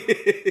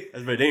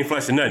That's right. They ain't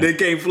flushing nothing. they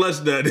can't flush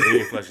nothing. They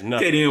ain't flushing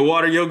nothing. Can't even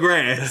water your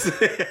grass.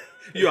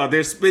 You out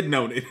there spitting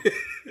on it.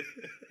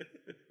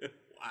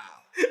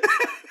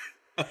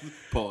 Wow.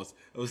 Pause.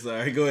 I'm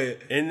sorry. Go ahead.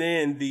 And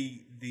then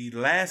the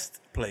last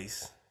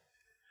place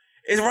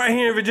is right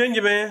here in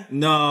Virginia, man.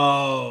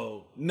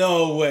 No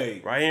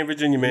way. Right here in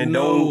Virginia, man.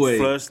 No Don't way.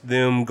 flush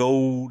them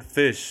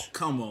goldfish.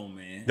 Come on,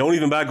 man. Don't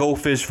even buy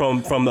goldfish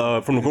from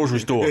the grocery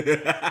store.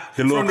 The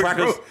little From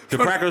the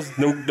crackers,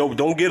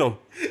 don't get them.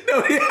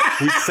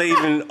 We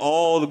saving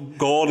all the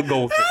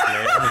goldfish,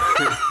 man.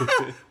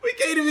 We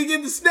can't even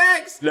get the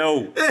snacks.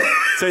 No,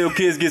 tell your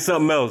kids get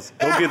something else.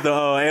 Don't get the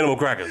animal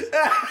crackers.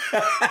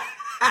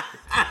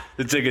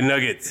 The chicken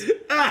nuggets.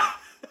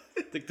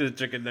 Stick to the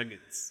chicken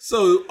nuggets.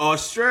 So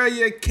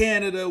Australia,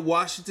 Canada,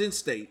 Washington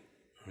State,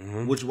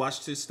 which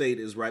Washington State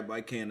is right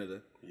by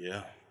Canada,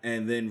 Yeah,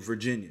 and then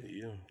Virginia.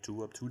 yeah.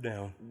 2 up, 2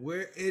 down.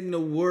 Where in the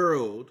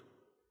world?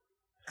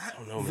 I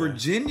don't know, man.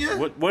 Virginia?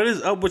 What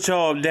is up with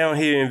y'all down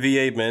here in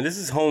VA, man? This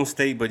is home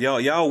state, but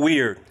y'all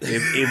weird.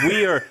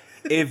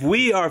 If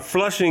we are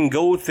flushing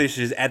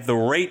goldfishes at the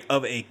rate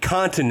of a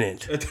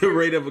continent At the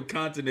rate of a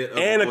continent of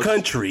and a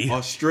country,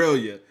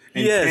 Australia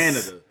and yes,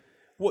 Canada.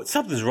 what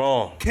something's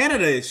wrong?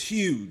 Canada is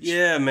huge.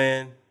 Yeah,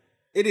 man.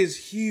 It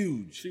is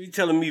huge. So you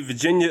telling me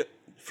Virginia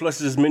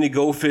flushes as many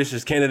goldfish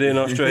as Canada and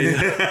Australia.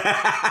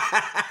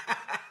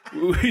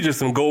 We just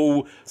some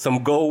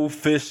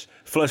goldfish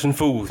flushing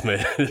fools,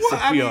 man.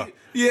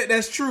 Yeah,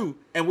 that's true.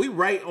 And we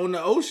right on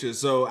the ocean,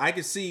 so I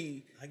can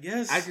see. I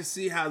guess I can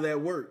see how that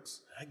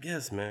works. I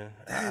guess, man.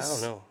 I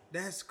don't know.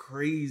 That's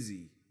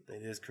crazy.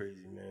 It is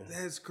crazy, man.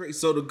 That's crazy.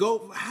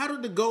 So how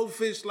did the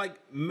goldfish like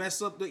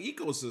mess up the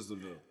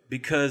ecosystem though?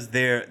 Because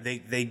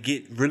they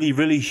get really,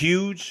 really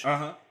huge,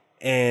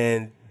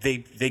 and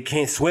they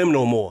can't swim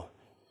no more,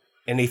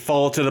 and they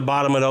fall to the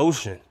bottom of the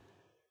ocean,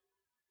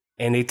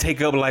 and they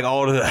take up like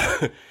all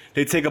the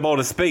they take up all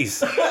the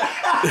space.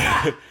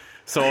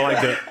 So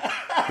like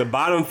the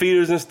bottom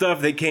feeders and stuff,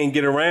 they can't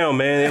get around,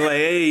 man. They're like,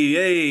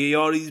 hey,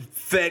 all these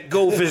fat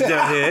goldfish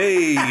down here,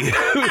 hey.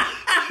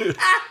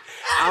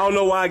 I don't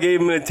know why I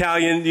gave him an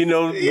Italian,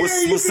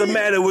 what's the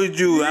matter with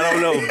you? I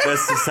don't know.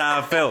 That's just how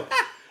I felt.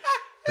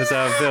 That's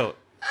how I felt.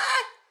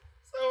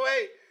 So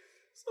wait,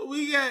 so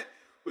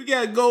we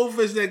got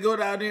goldfish that go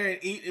down there and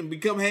eat and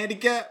become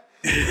handicapped?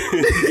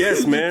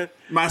 Yes, man.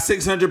 My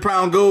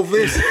 600-pound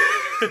goldfish.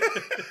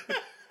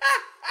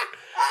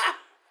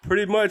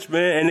 Pretty much,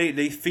 man. And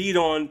they feed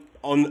on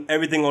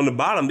everything on the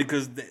bottom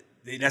because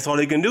that's all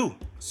they can do.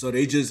 So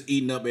they just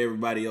eating up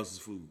everybody else's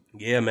food.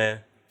 Yeah,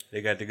 man.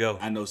 They got to go.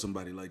 I know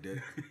somebody like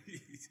that.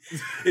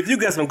 If you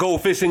got some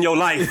goldfish in your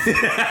life,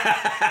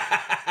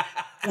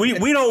 we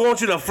don't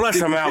want you to flush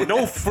them out.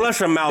 Don't flush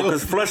them out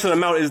because flushing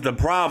them out is the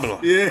problem.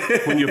 Yeah.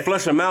 When you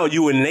flush them out,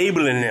 you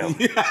enabling them.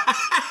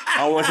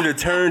 I want you to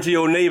turn to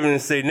your neighbor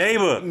and say,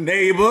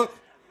 neighbor,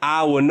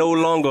 I will no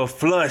longer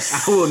flush.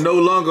 I will no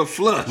longer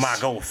flush my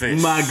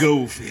goldfish. My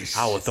goldfish.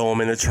 I will throw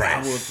them in the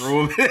trash. I will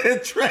throw them in the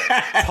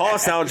trash.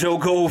 Toss out your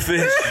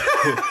goldfish.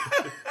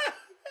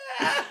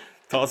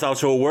 Toss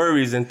out your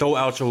worries and throw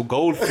out your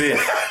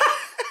goldfish.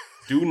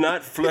 Do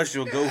not flush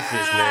your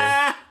goldfish,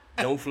 man.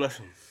 Don't flush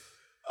them.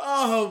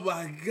 Oh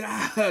my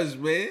gosh,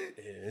 man.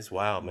 Yeah, it's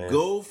wild, man.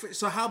 Goldfish.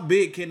 So how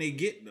big can they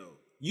get though?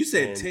 You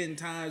said 10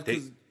 times.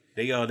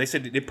 They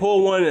said they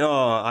pulled one.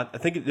 I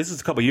think this is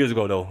a couple years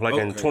ago though. Like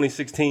in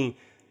 2016,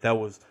 that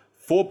was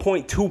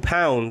 4.2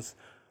 pounds,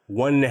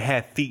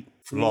 1.5 feet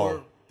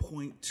long.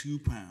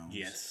 4.2 pounds.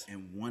 Yes.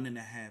 And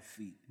 1.5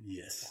 feet.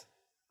 Yes.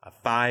 A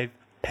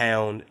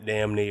 5-pound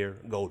damn near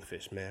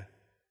goldfish, man.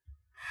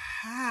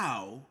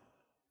 How?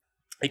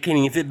 It can't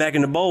even fit back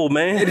in the bowl,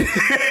 man.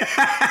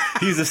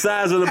 He's the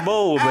size of the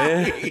bowl,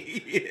 man.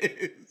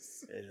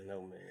 Yes. I don't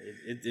know, man.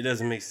 It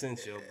doesn't make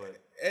sense, yo. But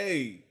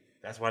hey,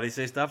 that's why they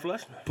say stop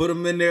flushing. Put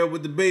them in there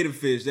with the beta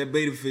fish. That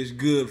beta fish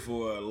good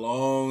for a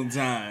long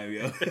time,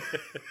 yo.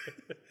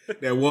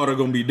 That water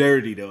gonna be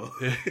dirty though.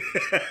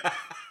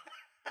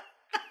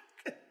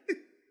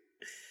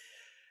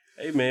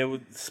 Hey,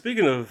 man.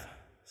 Speaking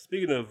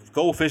of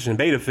goldfish and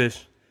beta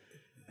fish,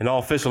 and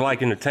all fish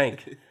alike in the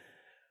tank.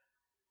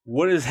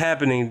 What is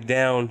happening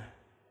down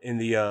in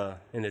the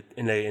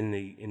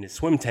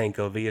swim tank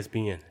of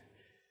ESPN?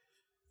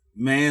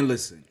 Man,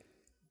 listen.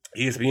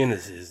 ESPN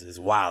is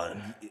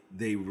wilding.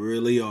 They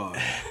really are.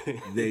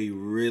 They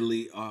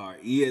really are.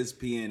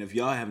 ESPN, if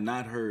y'all have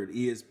not heard,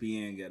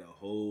 ESPN got a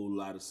whole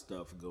lot of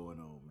stuff going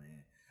on,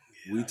 man.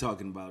 Yeah. We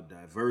talking about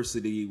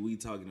diversity. We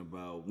talking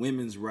about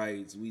women's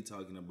rights. We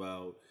talking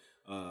about,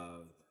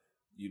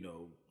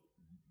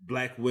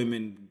 black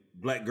women,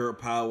 black girl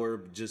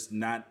power, just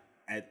not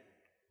at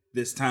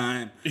this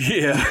time.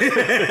 Yeah.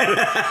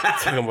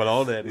 Talking about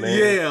all that, man.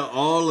 Yeah,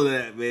 all of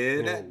that,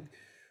 man.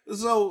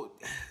 So,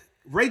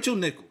 Rachel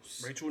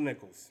Nichols.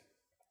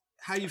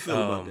 How you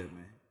feel about that,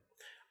 man?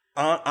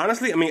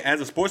 Honestly, I mean,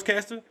 as a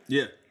sportscaster,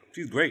 yeah,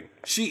 she's great.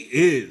 She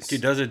is. She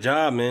does her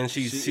job, man.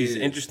 She's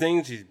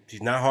interesting.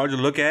 She's not hard to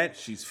look at.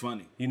 She's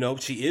funny.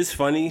 She is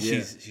funny.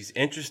 Yeah. She's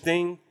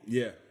interesting.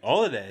 Yeah.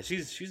 All of that.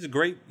 She's a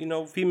great,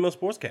 female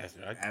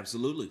sportscaster. I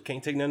Absolutely.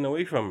 can't take nothing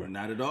away from her.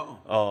 Not at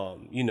all.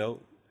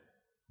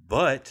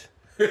 But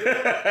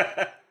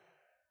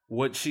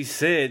what she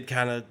said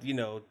kind of,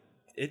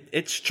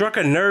 it struck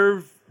a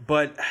nerve,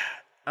 but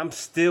I'm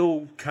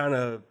still kind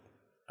of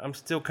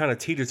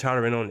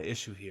teeter-tottering on the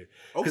issue here.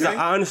 Because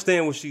I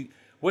understand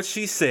what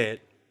she said,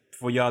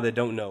 for y'all that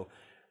don't know.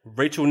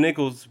 Rachel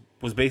Nichols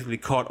was basically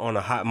caught on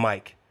a hot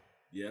mic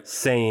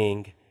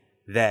saying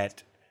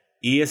that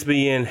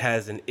ESPN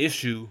has an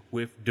issue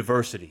with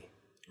diversity.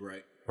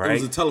 Right. It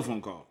was a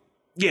telephone call.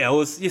 Yeah, it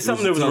was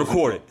something that was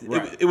recorded.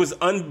 Right. It was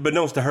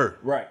unbeknownst to her.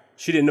 Right.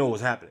 She didn't know what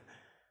was happening.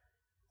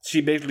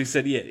 She basically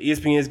said,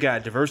 ESPN's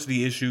got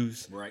diversity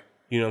issues. Right.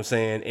 You know what I'm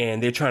saying?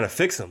 And they're trying to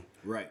fix them.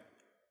 Right.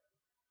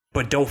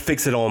 But don't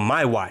fix it on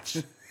my watch.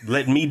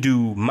 Let me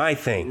do my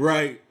thing.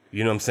 Right.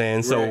 You know what I'm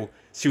saying? So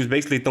she was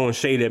basically throwing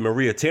shade at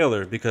Maria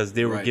Taylor because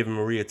they were giving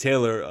Maria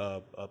Taylor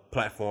a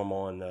platform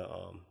on the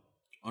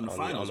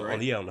finals,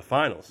 right? On the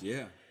finals.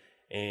 Yeah.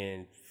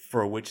 And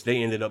for which they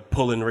ended up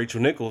pulling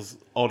Rachel Nichols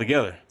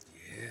altogether.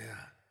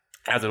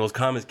 Yeah. After those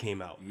comments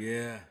came out.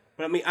 Yeah.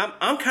 But I mean,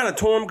 I'm kind of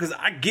torn because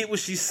I get what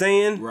she's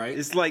saying. Right.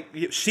 It's like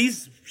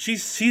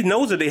she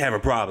knows that they have a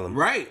problem.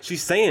 Right.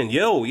 She's saying,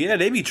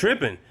 they be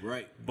tripping.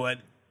 Right. But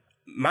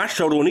My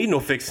show don't need no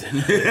fixing.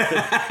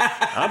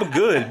 I'm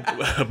good.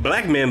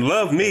 Black men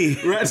love me.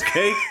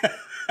 Okay.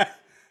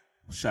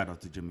 Shout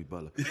out to Jimmy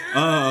Butler.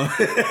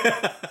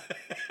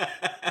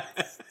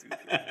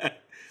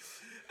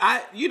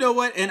 You know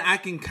what? And I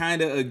can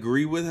kind of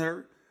agree with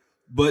her,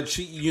 but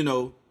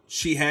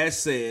she has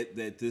said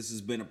that this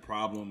has been a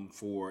problem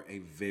for a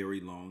very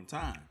long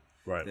time.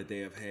 Right. That they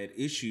have had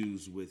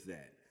issues with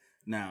that.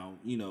 Now,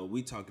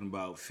 we talking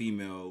about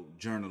female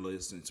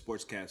journalists and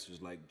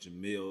sportscasters like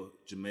Jamel.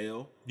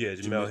 Yeah,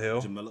 Jamel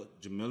Hill.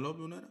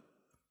 Jamel.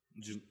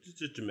 Just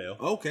Jamel.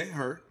 Okay,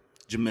 her.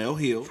 Jamel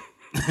Hill.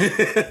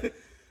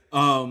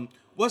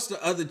 What's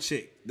the other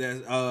chick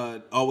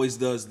that always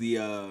does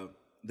the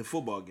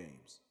football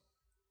games?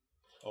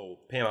 Oh,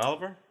 Pam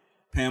Oliver?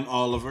 Pam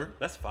Oliver.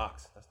 That's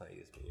Fox. That's not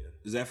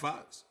ESPN. Is that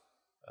Fox?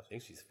 I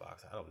think she's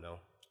Fox. I don't know.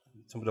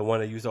 Some of the one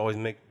that used to always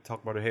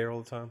talk about her hair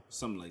all the time.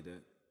 Something like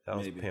that. That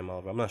was Maybe. Pam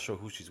Oliver. I'm not sure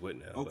who she's with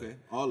now. Okay,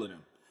 all of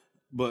them.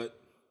 But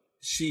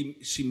she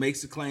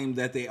makes a claim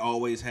that they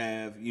always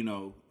have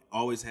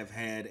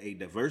had a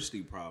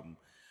diversity problem,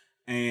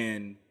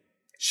 and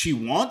she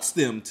wants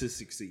them to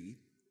succeed.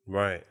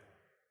 Right.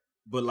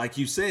 But like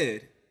you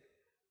said,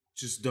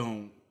 just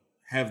don't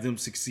have them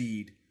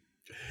succeed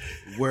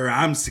where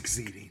I'm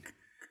succeeding.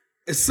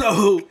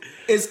 So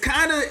it's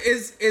kind of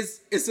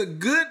it's a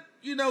good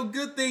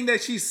good thing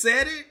that she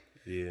said it.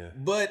 Yeah.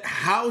 But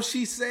how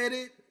she said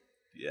it.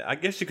 Yeah, I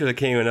guess you could have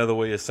came another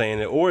way of saying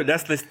it, or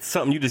that's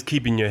something you just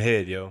keep in your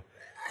head, yo.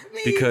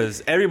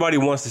 Because everybody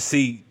wants to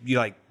see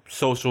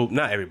social.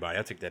 Not everybody.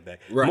 I take that back.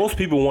 Right. Most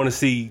people want to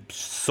see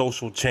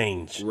social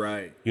change.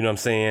 Right. You know what I'm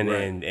saying?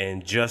 Right.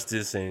 And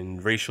justice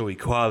and racial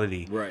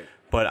equality. Right.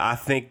 But I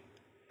think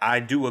I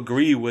do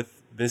agree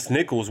with Ms.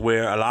 Nichols,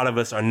 where a lot of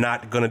us are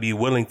not going to be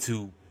willing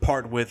to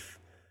part with,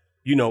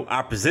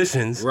 our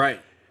positions.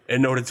 Right.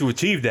 In order to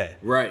achieve that.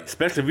 Right.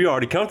 Not we're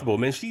already comfortable.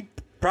 Man, she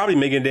probably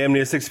making damn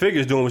near 6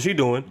 figures doing what she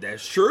doing.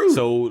 That's true.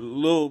 So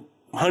little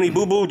honey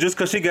boo boo, just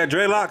because she got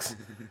dreadlocks,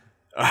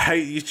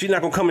 she's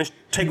not gonna come and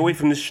take away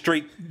from this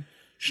straight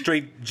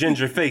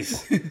ginger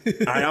face. All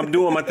right, I'm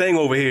doing my thing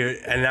over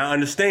here, and I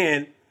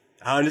understand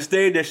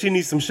that she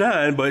needs some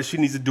shine, but she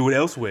needs to do it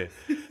elsewhere.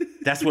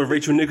 That's what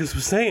Rachel Nichols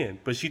was saying,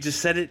 but she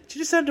just said it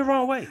the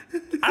wrong way.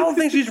 I don't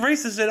think she's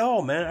racist at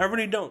all, man. I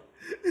really don't.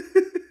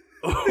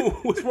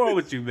 What's wrong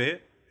with you, man?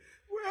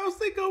 Where else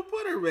they gonna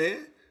put her,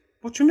 man?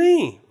 What you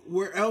mean?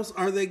 Where else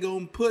are they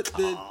gonna put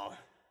the?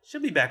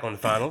 She'll be back on the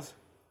finals.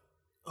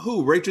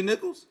 Who? Rachel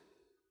Nichols?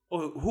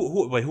 Oh,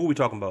 who are we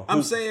talking about?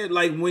 I'm saying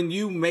like when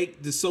you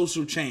make the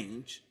social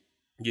change.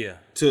 Yeah.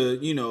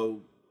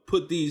 To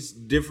put these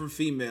different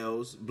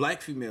females,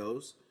 black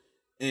females,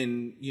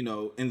 in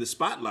the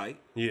spotlight.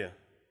 Yeah.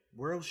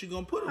 Where else you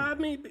gonna put them? I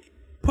mean,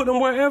 put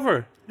them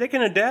wherever they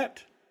can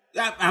adapt.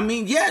 I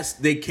mean, yes,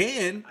 they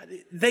can.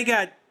 They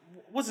got.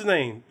 What's his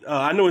name?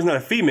 I know he's not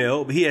a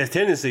female, but he has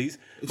tendencies.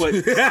 But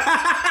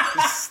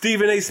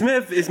Stephen A.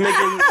 Smith is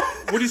making,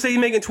 what do you say, he's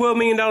making $12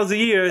 million a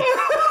year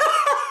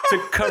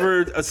to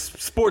cover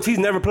sports he's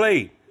never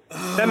played.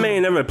 That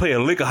man never played a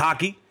lick of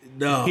hockey.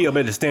 No. He up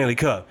at the Stanley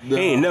Cup. No.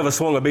 He ain't never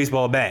swung a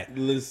baseball bat.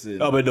 Listen.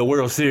 Up at the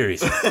World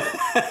Series.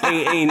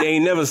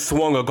 ain't never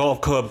swung a golf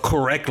club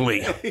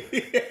correctly.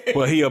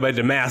 But he up at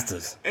the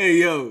Masters. Hey,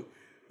 yo.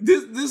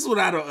 This is what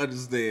I don't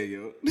understand,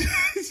 yo.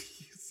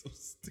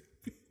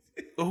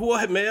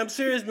 What, man? I'm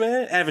serious,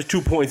 man. Averaged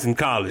 2 points in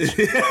college,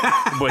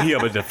 but he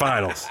up at the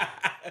finals.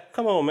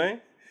 Come on, man.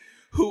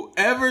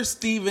 Whoever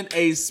Stephen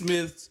A.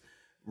 Smith's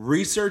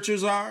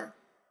researchers are,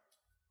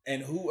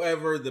 and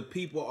whoever the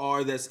people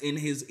are that's in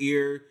his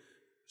ear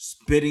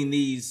spitting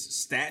these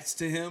stats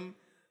to him,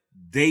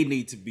 they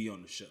need to be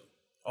on the show.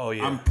 Oh,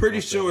 yeah. I'm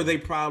pretty sure they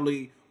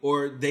probably,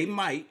 or they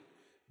might,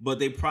 but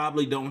they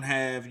probably don't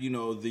have,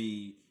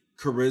 the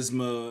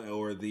charisma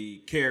or the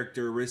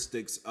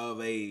characteristics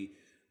of a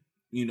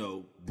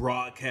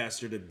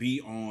broadcaster to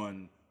be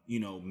on,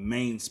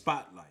 main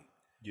spotlight.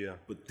 Yeah.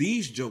 But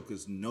these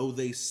jokers know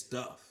they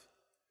stuff.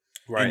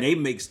 Right. And they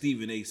make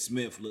Stephen A.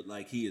 Smith look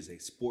like he is a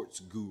sports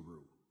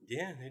guru.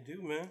 Yeah, they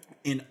do, man.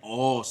 In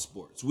all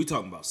sports. We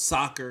talking about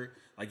soccer,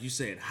 like you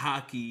said,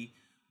 hockey.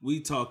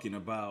 We talking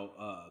about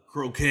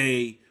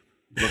croquet,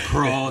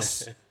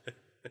 lacrosse.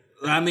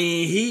 I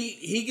mean,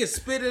 he can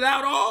spit it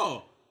out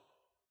all.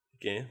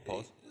 Again,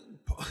 pause.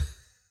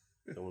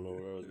 Don't know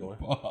where I was going.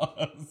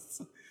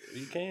 Pause.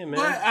 You can, man.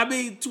 But I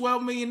mean,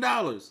 $12 million.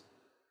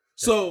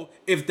 So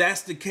if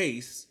that's the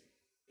case,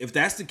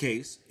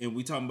 and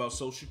we talking about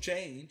social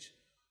change,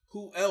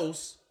 who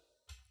else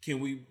can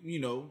we,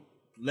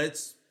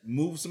 let's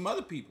move some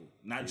other people,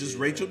 not just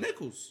Rachel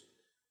Nichols.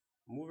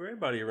 Move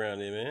everybody around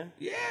there, man.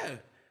 Yeah.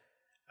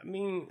 I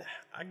mean,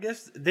 I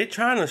guess they're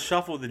trying to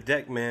shuffle the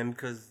deck, man,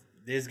 because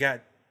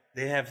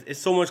it's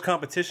so much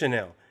competition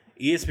now.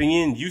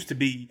 ESPN used to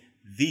be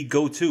the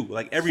go-to.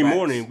 Like every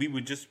morning, we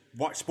would just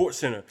watch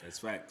SportsCenter. That's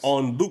facts.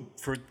 On loop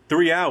for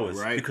 3 hours,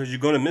 right? Because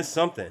you're gonna miss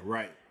something,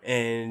 right?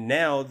 And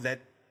now that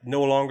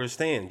no longer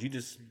stands. You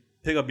just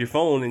pick up your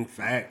phone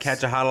and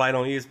catch a highlight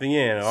on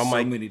ESPN. Or I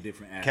might many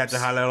different apps. Catch a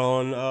highlight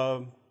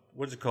on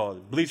what's it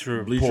called?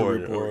 Bleacher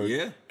Report, or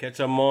yeah. catch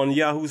them on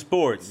Yahoo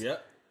Sports.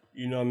 Yep.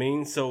 You know what I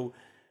mean? So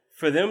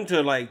for them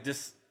to like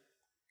just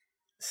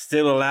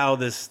still allow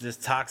this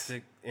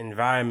toxic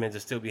environment to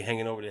still be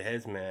hanging over their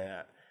heads,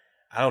 man,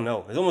 I don't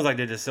know. It's almost like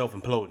they're just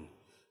self-imploding.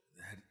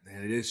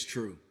 That is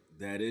true.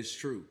 That is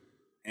true.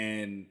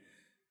 And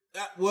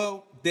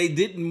well, they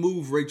didn't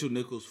move Rachel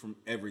Nichols from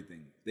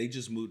everything. They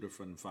just moved her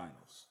from the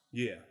finals.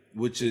 Yeah.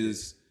 Which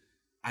is,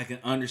 I can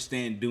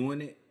understand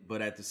doing it,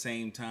 but at the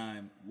same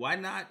time, why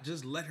not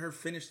just let her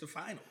finish the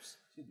finals?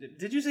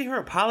 Did you see her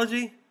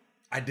apology?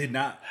 I did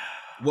not.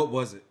 What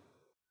was it?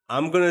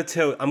 I'm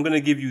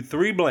gonna give you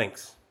 3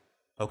 blanks,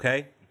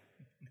 okay?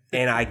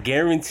 And I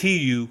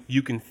guarantee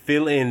you can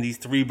fill in these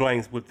 3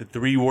 blanks with the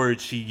 3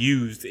 words she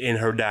used in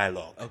her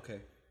dialogue. Okay.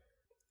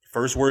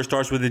 First word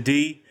starts with a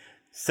D.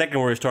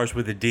 Second word starts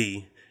with a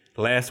D.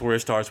 Last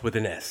word starts with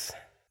an S.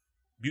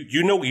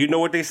 You know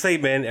what they say,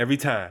 man, every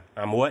time.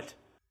 I'm what?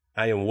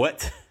 I am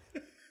what?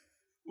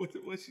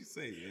 What'd she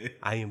say, man?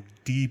 I am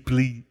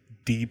deeply,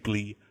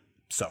 deeply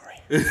sorry.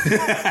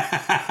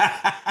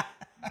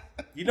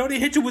 You know they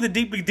hit you with a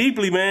deeply,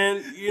 deeply,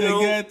 man. You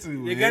know, got to,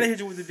 man. They gotta hit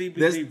you with the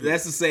deeply, deeply.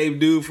 That's the same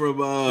dude from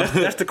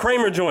That's the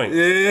Kramer joint.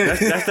 Yeah.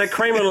 That's that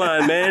Kramer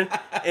line, man.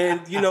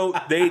 And you know,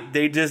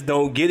 they just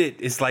don't get it.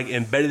 It's like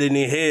embedded in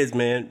their heads,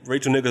 man.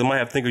 Rachel Nichols might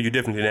have to think of you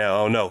differently now. I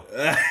don't know.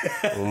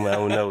 I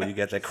don't know. You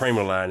got that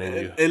Kramer line in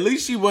you. At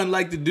least she wasn't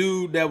like the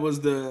dude that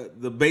was the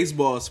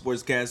baseball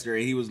sportscaster,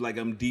 and he was like,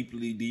 "I'm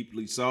deeply,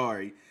 deeply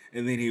sorry,"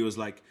 and then he was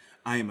like,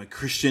 "I am a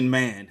Christian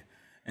man,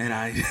 and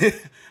I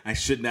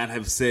should not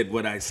have said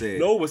what I said."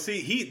 No, but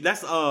see,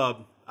 that's I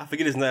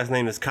forget his last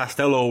name is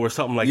Costello or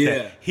something like Yeah.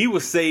 that. He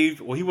was saved.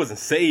 Well, he wasn't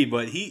saved,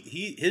 but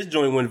his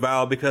joint went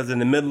viral because in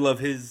the middle of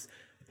his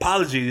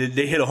apology,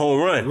 they hit a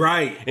home run.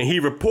 Right. And he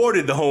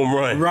reported the home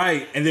run.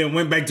 Right, and then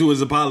went back to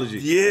his apology.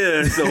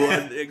 Yeah, so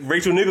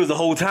Rachel Nichols the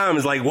whole time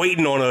is like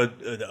waiting on a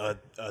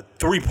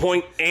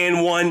 3-point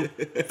and one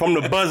from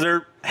the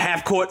buzzer,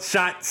 half court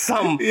shot,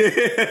 something.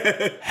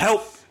 Yeah.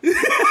 Help,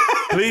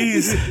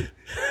 please.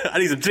 I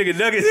need some chicken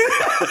nuggets.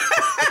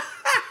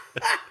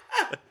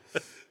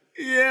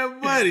 Yeah,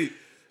 buddy.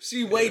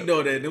 She waiting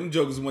on that. Them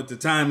jokers went to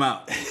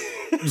timeout.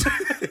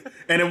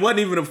 And it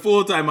wasn't even a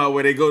full timeout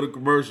where they go to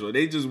commercial.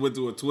 They just went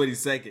to a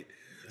 20-second.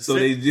 So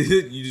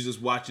you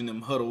just watching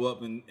them huddle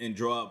up and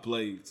draw up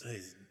plays.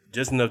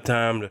 Just enough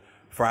time to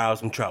fry out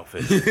some trout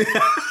fish.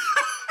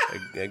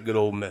 that good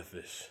old meth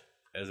fish,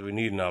 as we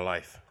need in our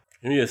life.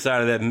 Give me a side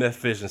of that meth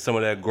fish and some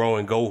of that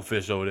growing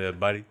goldfish over there,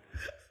 buddy.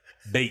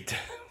 Bait.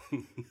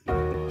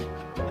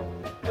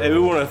 Hey, we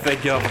want to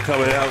thank y'all for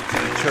coming out to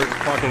the Church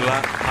Parking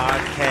Lot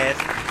Podcast,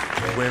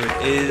 where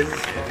it is.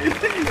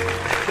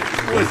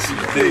 What you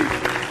think?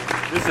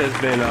 This has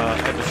been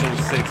episode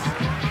 6.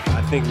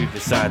 I think we've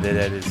decided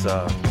that it's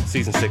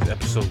season 6,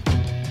 episode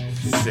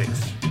 6.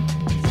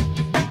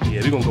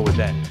 Yeah, we're gonna go with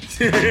that.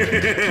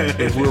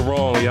 If we're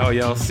wrong,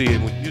 y'all see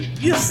it.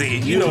 You'll see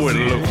it. You know what to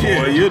look for.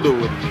 Yeah, you know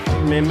what it is.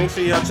 Man, make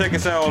sure y'all check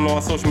us out on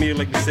all social media,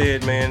 like you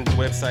said, man. The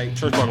website,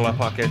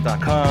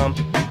 churchparkinglotpodcast.com.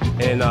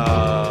 And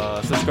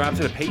subscribe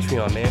to the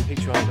Patreon, man.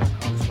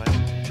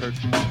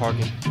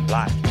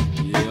 Patreon.com/churchparkinglot.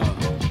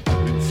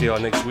 Yeah. We will see y'all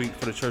next week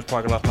for the Church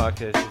Parking Lot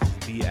Podcast. This is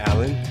D.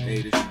 Allen.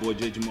 Hey, this your boy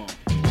J. Jamal.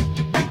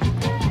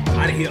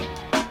 Out of here.